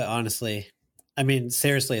well put, honestly. I mean,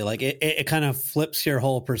 seriously, like it kind of flips your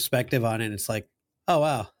whole perspective on it. It's like, oh,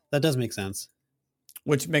 wow, that does make sense.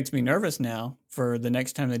 Which makes me nervous now for the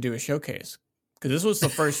next time they do a showcase. Because this was the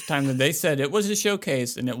first time that they said it was a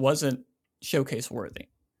showcase and it wasn't showcase worthy.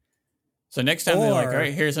 So next time they're like, all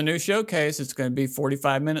right, here's a new showcase. It's going to be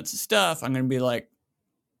 45 minutes of stuff. I'm going to be like,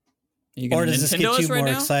 or does this get you more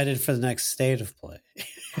excited for the next state of play?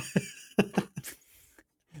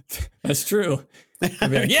 That's true. I'd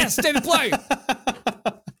be like, yes, state of play.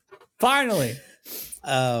 Finally.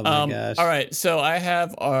 Oh my gosh. All right. So I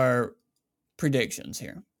have our predictions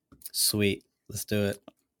here. Sweet. Let's do it.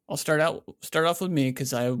 I'll start off with me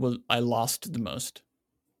because I lost the most.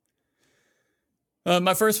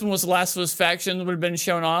 My first one was Last of Us Faction would have been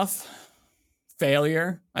shown off.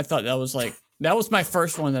 Failure. I thought that was my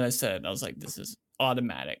first one that I said. I was like, this is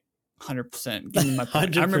automatic. 100%. Give me my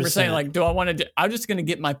point. 100%. I remember saying, like, do I want to I'm just going to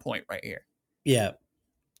get my point right here. Yeah.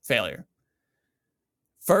 Failure.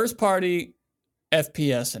 First party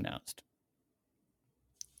FPS announced.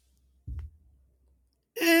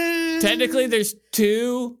 Technically, there's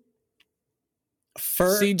two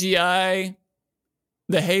CGI,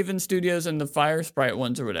 the Haven Studios and the Fire Sprite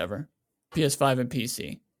ones or whatever, PS5 and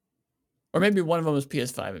PC. Or maybe one of them was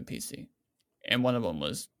PS5 and PC, and one of them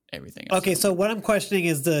was everything else. Okay, so what I'm questioning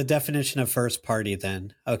is the definition of first party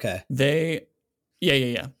then. Okay.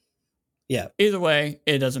 Yeah. Either way,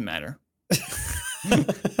 it doesn't matter.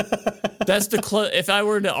 That's if I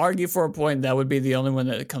were to argue for a point, that would be the only one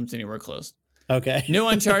that comes anywhere close. Okay. New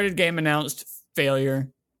Uncharted game announced. Failure.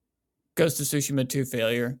 Ghost of Tsushima 2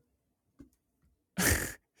 failure.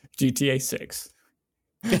 GTA 6.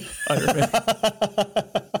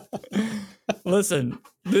 Listen,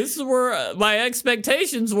 this is where my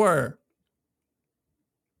expectations were.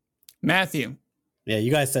 Matthew. Yeah,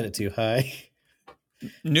 you guys said it too high.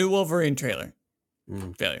 New Wolverine trailer.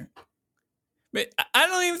 Failure. But I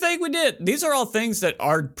don't even think we did. These are all things that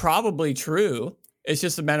are probably true. It's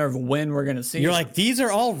just a matter of when we're going to see You're like, these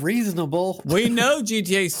are all reasonable. We know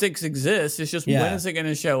GTA 6 exists. It's just when is it going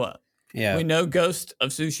to show up? Yeah. We know Ghost of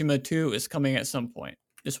Tsushima 2 is coming at some point.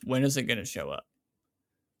 Just when is it going to show up?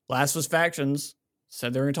 Last of Us Factions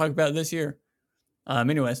said they were going to talk about it this year.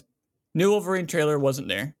 Anyways, New Wolverine trailer wasn't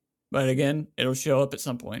there. But again, it'll show up at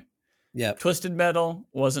some point. Yeah. Twisted Metal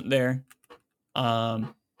wasn't there.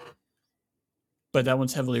 But that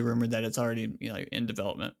one's heavily rumored that it's already in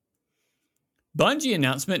development. Bungie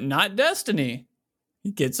announcement, not Destiny.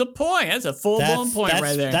 He gets a point. That's a full-blown point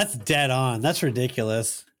right there. That's dead on. That's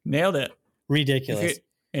ridiculous. Nailed it. Ridiculous.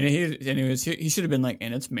 He should have been like,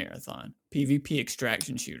 and it's Marathon. PvP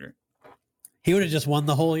extraction shooter. He would have just won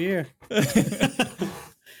the whole year.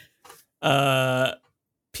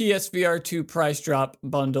 PSVR 2 price drop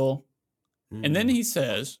bundle. And then he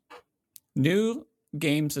says, new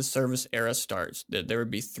games as service era starts. That there would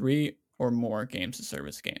be 3 or more games as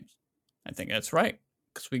service games. I think that's right.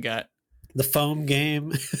 Because we got the foam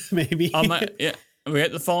game, maybe. Yeah, we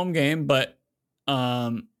got the foam game, but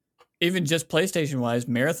even just PlayStation wise,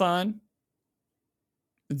 Marathon,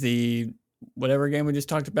 the whatever game we just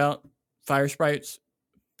talked about, Fire Sprites,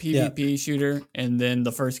 PvP shooter, and then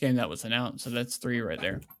the first game that was announced. So that's 3 right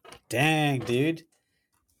there. Dang, dude.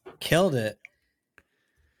 Killed it.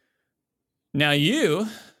 Now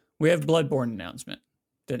we have Bloodborne announcement.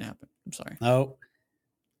 Didn't happen. I'm sorry. Oh,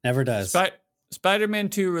 never does. Spider-Man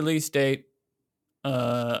 2 release date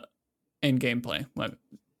and gameplay. Well,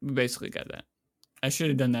 we basically got that. I should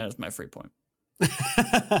have done that as my free point.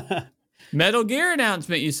 Metal Gear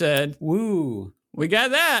announcement, you said. Woo. We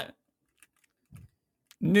got that.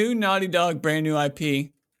 New Naughty Dog, brand new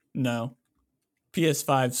IP. No.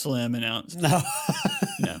 PS5 Slim announced. No.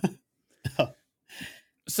 No.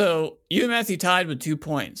 So you and Matthew tied with 2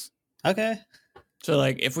 points. Okay. So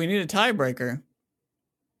if we need a tiebreaker,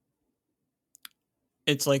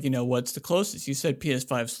 it's what's the closest? You said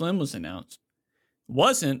PS5 Slim was announced.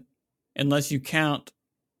 Wasn't, unless you count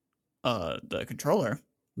the controller.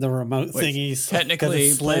 The remote thingies. Technically,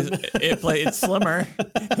 it's slimmer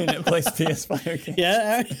and it plays PS5 games.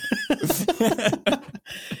 Yeah.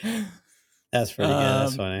 That's pretty good.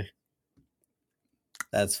 That's funny.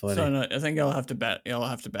 That's funny. So no, I think y'all have to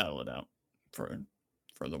battle it out for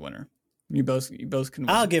the winner. You both can win.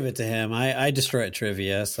 I'll give it to him. I destroy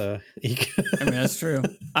trivia, so he can. I mean, that's true.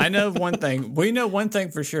 I know one thing. We know one thing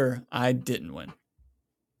for sure. I didn't win.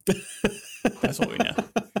 That's what we know.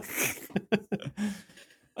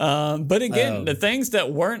 But again, the things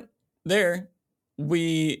that weren't there,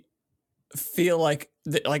 we feel like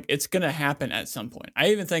it's gonna happen at some point. I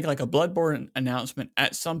even think like a Bloodborne announcement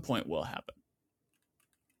at some point will happen.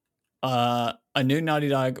 A new Naughty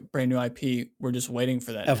Dog brand new IP. We're just waiting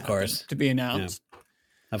for that to be announced. Yeah.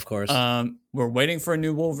 Of course. We're waiting for a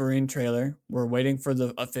new Wolverine trailer. We're waiting for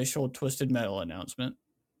the official Twisted Metal announcement.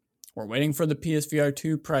 We're waiting for the PSVR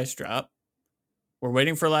 2 price drop. We're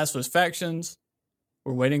waiting for Last of Us Factions.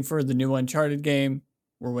 We're waiting for the new Uncharted game.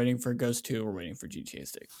 We're waiting for Ghost 2. We're waiting for GTA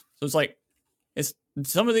 6. So it's like,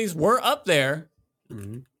 some of these were up there,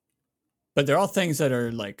 but they're all things that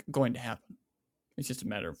are like going to happen. It's just a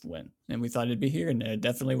matter of when. And we thought it'd be here, and it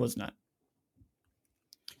definitely was not.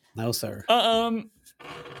 No, sir.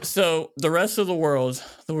 So the rest of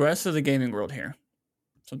the gaming world here,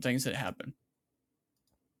 some things that happen.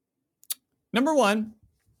 Number one,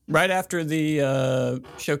 right after the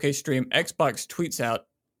showcase stream, Xbox tweets out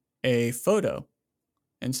a photo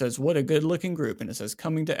and says, "What a good looking group." And it says,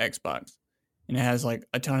 "Coming to Xbox." And it has like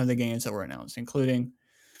a ton of the games that were announced, including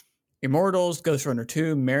Immortals, Ghost Runner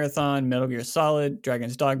 2, Marathon, Metal Gear Solid,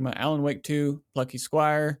 Dragon's Dogma, Alan Wake 2, Plucky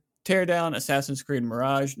Squire, Teardown, Assassin's Creed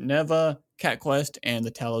Mirage, Neva, Cat Quest, and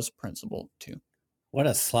the Talos Principle 2. What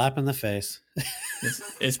a slap in the face.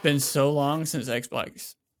 It's been so long since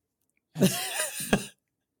Xbox.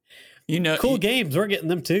 Cool games. We're getting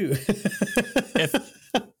them too. If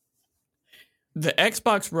the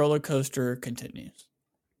Xbox roller coaster continues,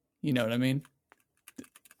 you know what I mean?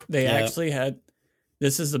 They actually had,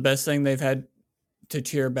 this is the best thing they've had to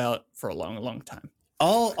cheer about for a long, long time.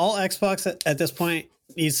 All Xbox at this point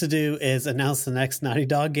needs to do is announce the next Naughty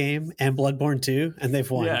Dog game and Bloodborne 2, and they've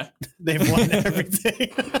won. Yeah. They've won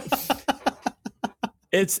everything.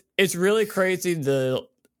 It's really crazy, the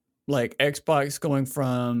like Xbox going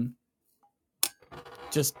from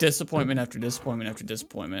just disappointment after disappointment after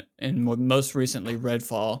disappointment, and most recently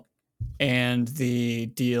Redfall and the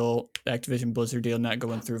Activision Blizzard deal not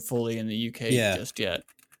going through fully in the UK just yet,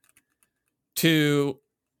 to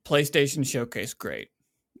PlayStation Showcase. Great.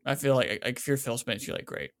 I feel like if you're Phil Spencer, you're like,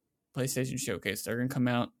 great. PlayStation Showcase, they're going to come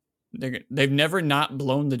out. They've never not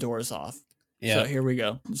blown the doors off. Yeah. So here we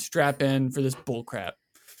go. Strap in for this bull crap.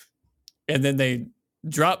 And then they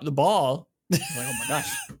drop the ball. Like, oh my gosh.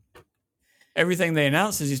 Everything they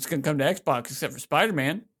announced is it's going to come to Xbox except for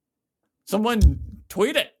Spider-Man. Someone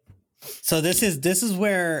tweet it. So this is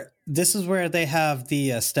where they have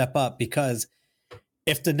the step up, because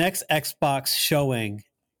if the next Xbox showing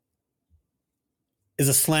is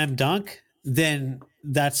a slam dunk, then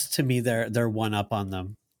that's, to me, they're one up on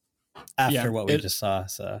them after what we just saw.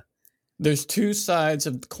 So there's two sides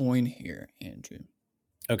of the coin here, Andrew.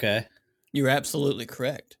 Okay. You're absolutely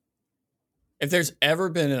correct. If there's ever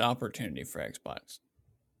been an opportunity for Xbox,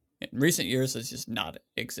 in recent years, it's just not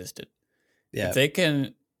existed. Yeah. If they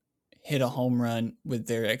can hit a home run with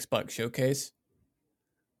their Xbox Showcase,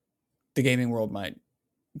 the gaming world might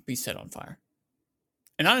be set on fire.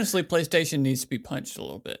 And honestly, PlayStation needs to be punched a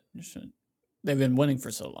little bit. They've been winning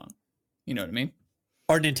for so long. You know what I mean?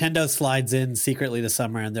 Or Nintendo slides in secretly this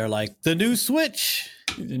summer and they're like, the new Switch.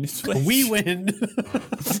 The new Switch. We win.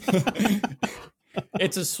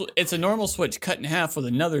 It's a normal Switch cut in half with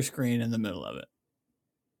another screen in the middle of it.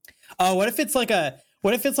 Oh, what if it's like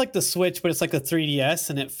the Switch, but it's like a 3DS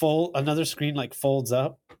and another screen like folds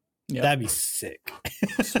up? Yep. That'd be sick.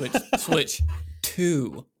 Switch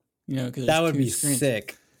 2. You know, because that would be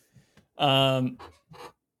sick. But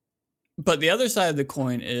the other side of the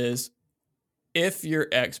coin is, if you're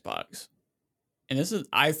Xbox, and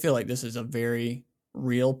I feel like this is a very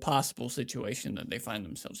real possible situation that they find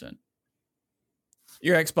themselves in.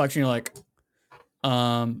 You're Xbox and you're like,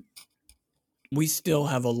 we still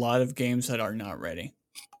have a lot of games that are not ready.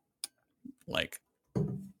 Like,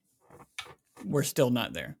 we're still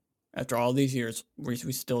not there. After all these years, we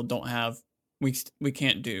still don't have, we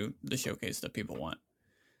can't do the showcase that people want.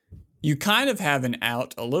 You kind of have an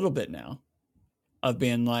out a little bit now of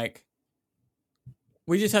being like,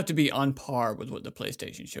 we just have to be on par with what the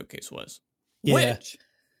PlayStation Showcase was. Yeah. Which,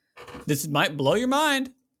 this might blow your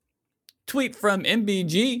mind. Tweet from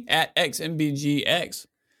MBG at XMBGX.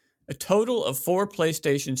 A total of 4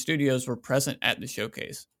 PlayStation studios were present at the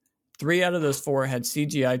showcase. 3 out of those 4 had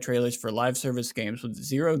CGI trailers for live service games with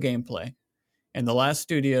 0 gameplay. And the last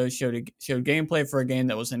studio showed gameplay for a game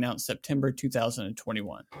that was announced September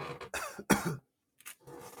 2021.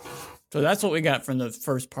 So that's what we got from the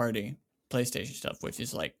first party PlayStation stuff, which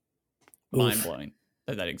is like mind-blowing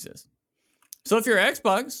that exists. So if you're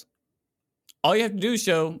Xbox, all you have to do is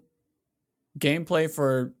show gameplay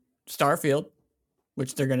for Starfield,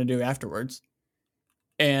 which they're going to do afterwards,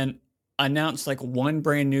 and announce like one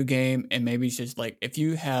brand new game, and maybe it's just like, if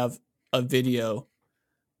you have a video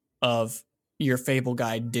of your Fable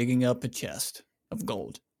guy digging up a chest of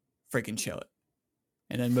gold. Freaking show it.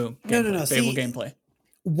 And then boom. No. Fable See, gameplay.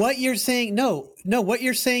 What you're saying, what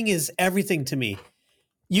you're saying is everything to me.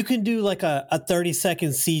 You can do like a 30-second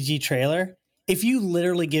CG trailer. If you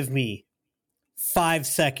literally give me 5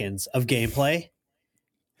 seconds of gameplay,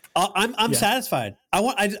 I'm satisfied.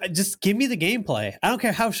 I just give me the gameplay. I don't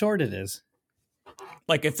care how short it is.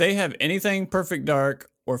 Like if they have anything Perfect Dark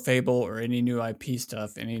or Fable or any new IP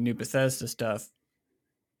stuff, any new Bethesda stuff,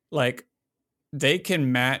 like they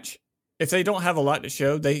can match. If they don't have a lot to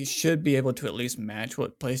show, they should be able to at least match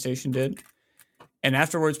what PlayStation did. And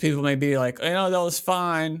afterwards, people may be like, that was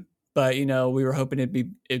fine, but we were hoping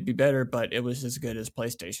it'd be better, but it was as good as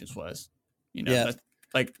PlayStation's was.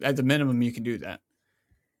 Like at the minimum, you can do that.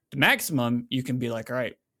 The maximum, you can be like, all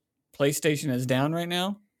right, PlayStation is down right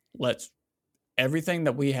now. Everything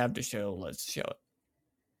that we have to show, let's show it.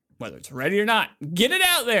 Whether it's ready or not, get it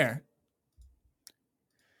out there.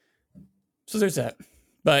 So there's that.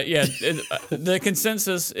 But yeah, the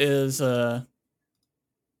consensus is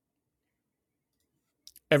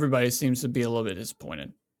everybody seems to be a little bit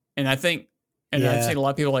disappointed. And I think, I've seen a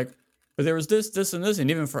lot of people like, but there was this, and this.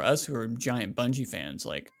 And even for us who are giant Bungie fans,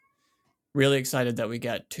 like really excited that we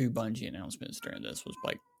got 2 Bungie announcements during this was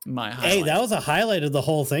like my highlight. Hey, that was a highlight of the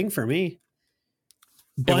whole thing for me.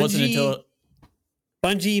 It wasn't until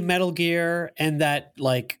Bungie, Metal Gear, and that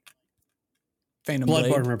like Phantom Bloodborne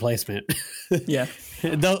Blade replacement. Yeah.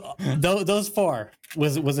 Those 4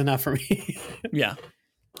 was enough for me. Yeah.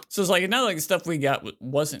 So it's like not like the stuff we got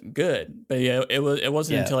wasn't good, but yeah, it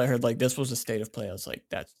wasn't until I heard like this was a state of play. I was like,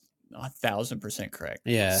 that's 1,000% correct.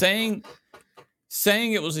 Yeah. Saying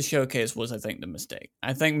it was a showcase was, I think, the mistake.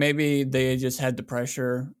 I think maybe they just had the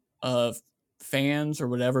pressure of fans or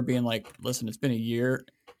whatever being like, listen, it's been a year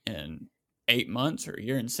and 8 months or a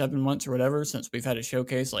year and 7 months or whatever since we've had a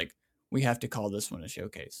showcase. Like, we have to call this one a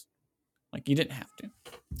showcase. Like, you didn't have to.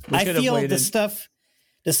 I feel the stuff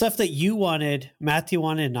that you wanted, Matthew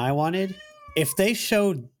wanted, and I wanted, if they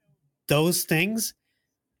showed those things,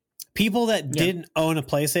 people that didn't own a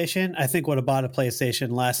PlayStation, I think would have bought a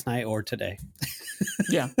PlayStation last night or today.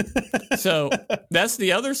 Yeah. So that's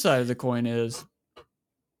the other side of the coin is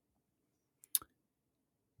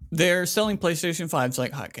they're selling PlayStation 5s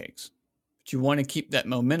like hotcakes. But you want to keep that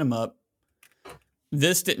momentum up.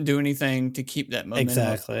 This didn't do anything to keep that momentum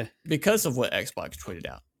up because of what Xbox tweeted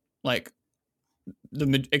out. Like,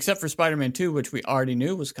 except for Spider-Man 2, which we already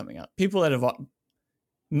knew was coming out. People that have,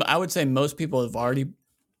 I would say most people have already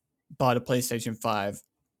bought a PlayStation 5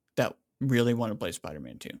 that really want to play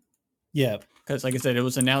Spider-Man 2. Yeah. Because like I said, it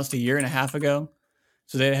was announced a year and a half ago.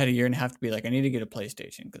 So they had a year and a half to be like, I need to get a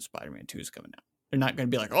PlayStation because Spider-Man 2 is coming out. They're not going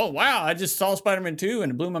to be like, oh, wow, I just saw Spider-Man 2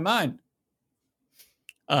 and it blew my mind.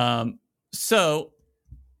 So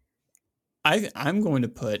I'm going to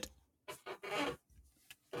put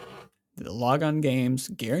the Logon Games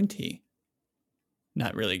guarantee,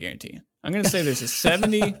 not really guarantee. I'm going to say there's a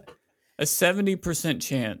 70%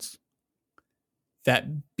 chance that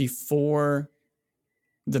before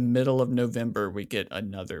the middle of November we get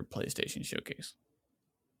another PlayStation showcase.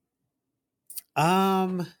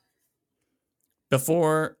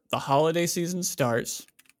 Before the holiday season starts,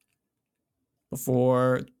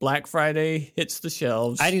 before Black Friday hits the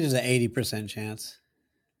shelves, I think there's an 80% chance.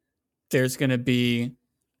 There's going to be,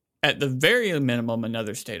 at the very minimum,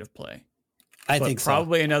 another state of play. I think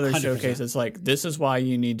probably so. Another 100%. showcase that's like, this is why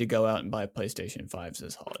you need to go out and buy PlayStation 5s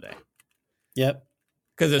this holiday. Yep.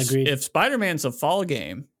 Because if Spider-Man's a fall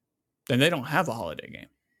game, then they don't have a holiday game.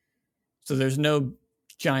 So there's no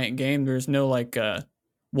giant game. There's no like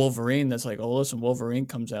Wolverine that's like, oh, listen, Wolverine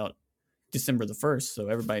comes out December the 1st. So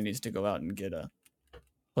everybody needs to go out and get a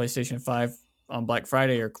PlayStation 5 on Black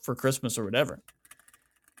Friday or for Christmas or whatever.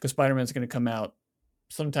 Because Spider-Man's going to come out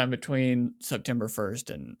sometime between September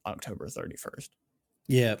 1st and October 31st.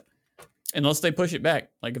 Yep. Unless they push it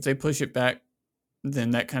back. Like if they push it back,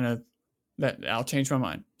 then I'll change my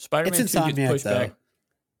mind. Spider-Man 2 gets pushed back.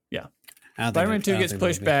 Yeah. Spider-Man 2 gets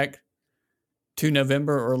pushed back to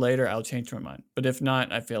November or later, I'll change my mind. But if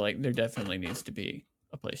not, I feel like there definitely needs to be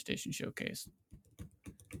a PlayStation showcase.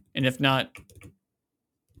 And if not,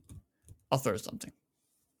 I'll throw something.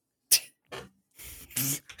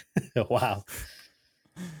 Wow.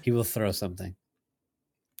 He will throw something.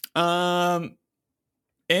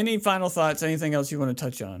 Any final thoughts? Anything else you want to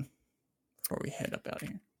touch on before we head up out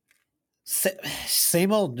here?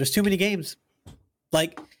 Same old. There's too many games.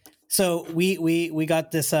 Like, so we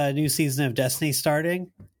got this new season of Destiny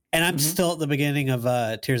starting, and I'm still at the beginning of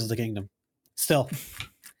Tears of the Kingdom. Still,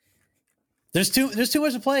 there's too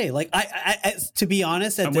much to play. Like I to be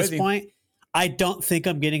honest, at this point, I don't think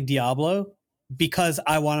I'm getting Diablo because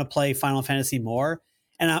I want to play Final Fantasy more,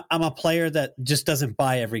 and I'm a player that just doesn't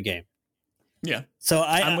buy every game. Yeah. So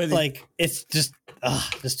I'm with you. it's just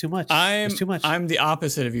too much. I'm It's too much. I'm the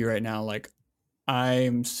opposite of you right now. Like,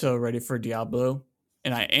 I'm so ready for Diablo,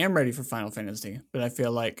 and I am ready for Final Fantasy, but I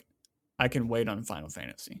feel like I can wait on Final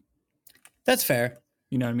Fantasy. That's fair.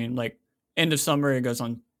 You know what I mean? Like, end of summer, it goes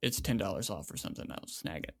on. It's $10 off or something. I'll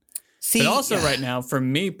snag it. See, But also, right now, for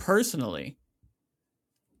me personally,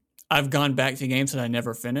 I've gone back to games that I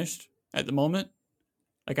never finished at the moment.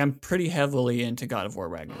 Like, I'm pretty heavily into God of War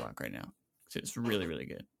Ragnarok right now. It's really, really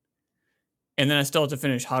good. And then I still have to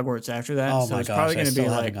finish Hogwarts after that. Oh so my it's gosh, probably I going to still be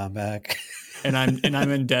haven't like, gone back. and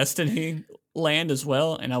I'm in Destiny land as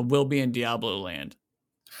well, and I will be in Diablo land.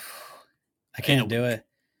 I can't do it.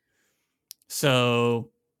 So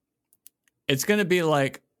it's going to be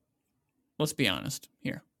like, let's be honest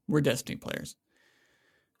here. We're Destiny players.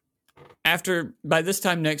 By this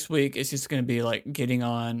time next week, it's just going to be like getting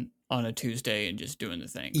on a Tuesday and just doing the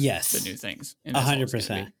things. Yes. The new things.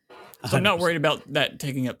 100%. So I'm not worried about that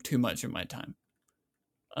taking up too much of my time.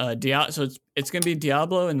 So it's going to be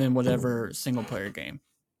Diablo and then whatever single player game.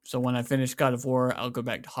 So when I finish God of War, I'll go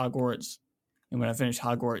back to Hogwarts. And when I finish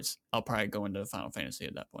Hogwarts, I'll probably go into Final Fantasy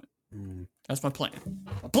at that point. That's my plan.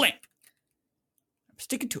 I'm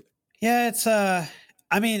sticking to it. Yeah, it's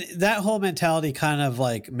I mean, that whole mentality kind of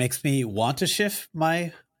like makes me want to shift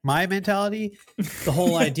my mentality. The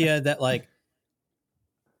whole idea that like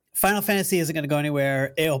Final Fantasy isn't going to go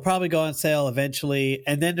anywhere. It'll probably go on sale eventually.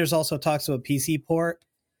 And then there's also talks of a PC port.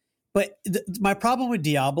 But my problem with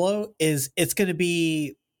Diablo is it's going to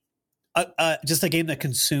be just a game that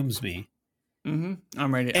consumes me. Mm-hmm.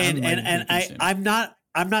 I'm ready. I'm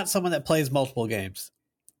not someone that plays multiple games.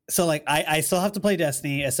 So like I still have to play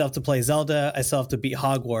Destiny. I still have to play Zelda. I still have to beat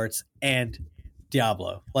Hogwarts and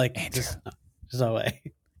Diablo. Like there's no way.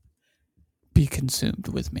 Be consumed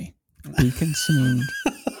with me. Be consumed.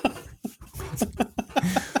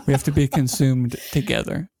 We have to be consumed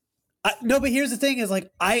together. No, but here's the thing: is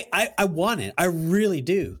like I want it. I really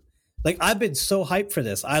do. Like I've been so hyped for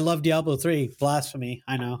this. I love Diablo 3. Blasphemy,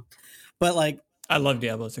 I know, but like I love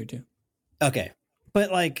Diablo 3 too. Okay,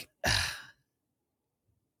 but like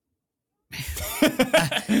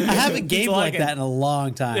I haven't gamed like that in a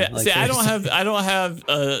long time. Yeah, like, see, I don't have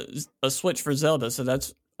a Switch for Zelda, so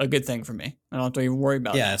that's a good thing for me. I don't have to even worry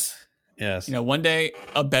about that. Yes. You know, one day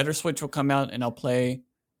a better Switch will come out, and I'll play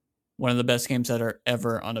one of the best games that are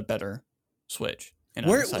ever on a better Switch. And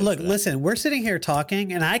listen, we're sitting here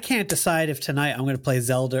talking, and I can't decide if tonight I'm going to play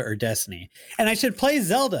Zelda or Destiny, and I should play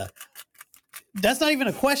Zelda. That's not even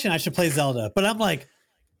a question. I should play Zelda, but I'm like,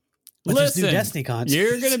 let's just do Destiny cons.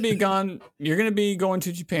 You're going to be gone. You're going to be going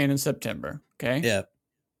to Japan in September. Okay. Yeah.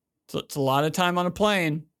 So it's a lot of time on a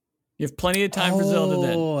plane. You have plenty of time for Zelda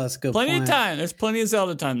then. Oh, that's a good. Plenty of time. There's plenty of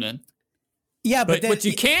Zelda time then. Yeah, but what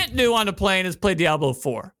you can't do on a plane is play Diablo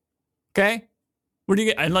 4. Okay. Where do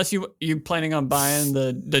you get, unless you planning on buying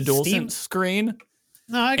the DualSense screen?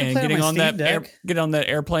 No, I can play getting on my Steam Deck. Get on that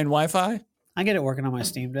airplane Wi-Fi. I get it working on my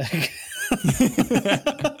Steam Deck.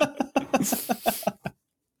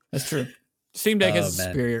 That's true. Steam Deck is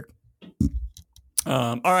superior.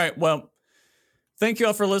 All right. Well, thank you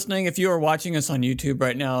all for listening. If you are watching us on YouTube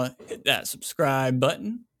right now, hit that subscribe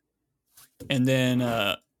button, and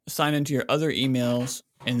then sign into your other emails,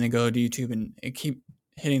 and then go to YouTube and keep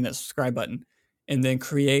hitting that subscribe button, and then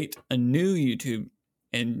create a new YouTube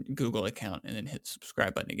and Google account, and then hit the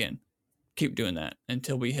subscribe button again. Keep doing that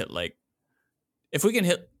until we hit if we can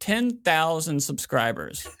hit 10,000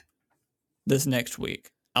 subscribers this next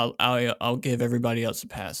week, I'll give everybody else a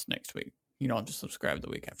pass next week. You don't have to subscribe the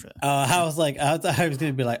week after that. I was going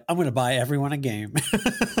to be like, I'm going to buy everyone a game.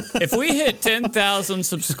 If we hit 10,000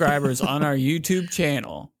 subscribers on our YouTube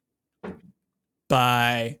channel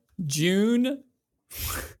by June,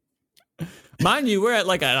 mind you, we're at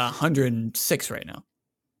 106 right now.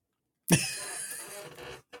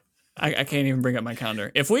 I can't even bring up my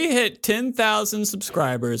calendar. If we hit 10,000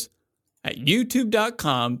 subscribers at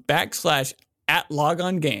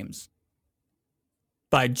youtube.com/@logongames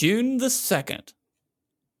by June the 2nd,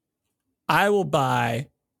 I will buy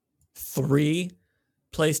 3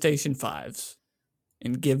 PlayStation 5s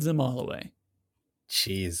and give them all away.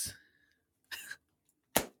 Jeez.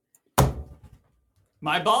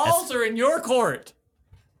 My balls are in your court.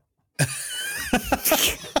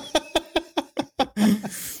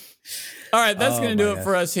 All right, that's going to do it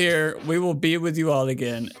for us here. We will be with you all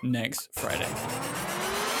again next Friday.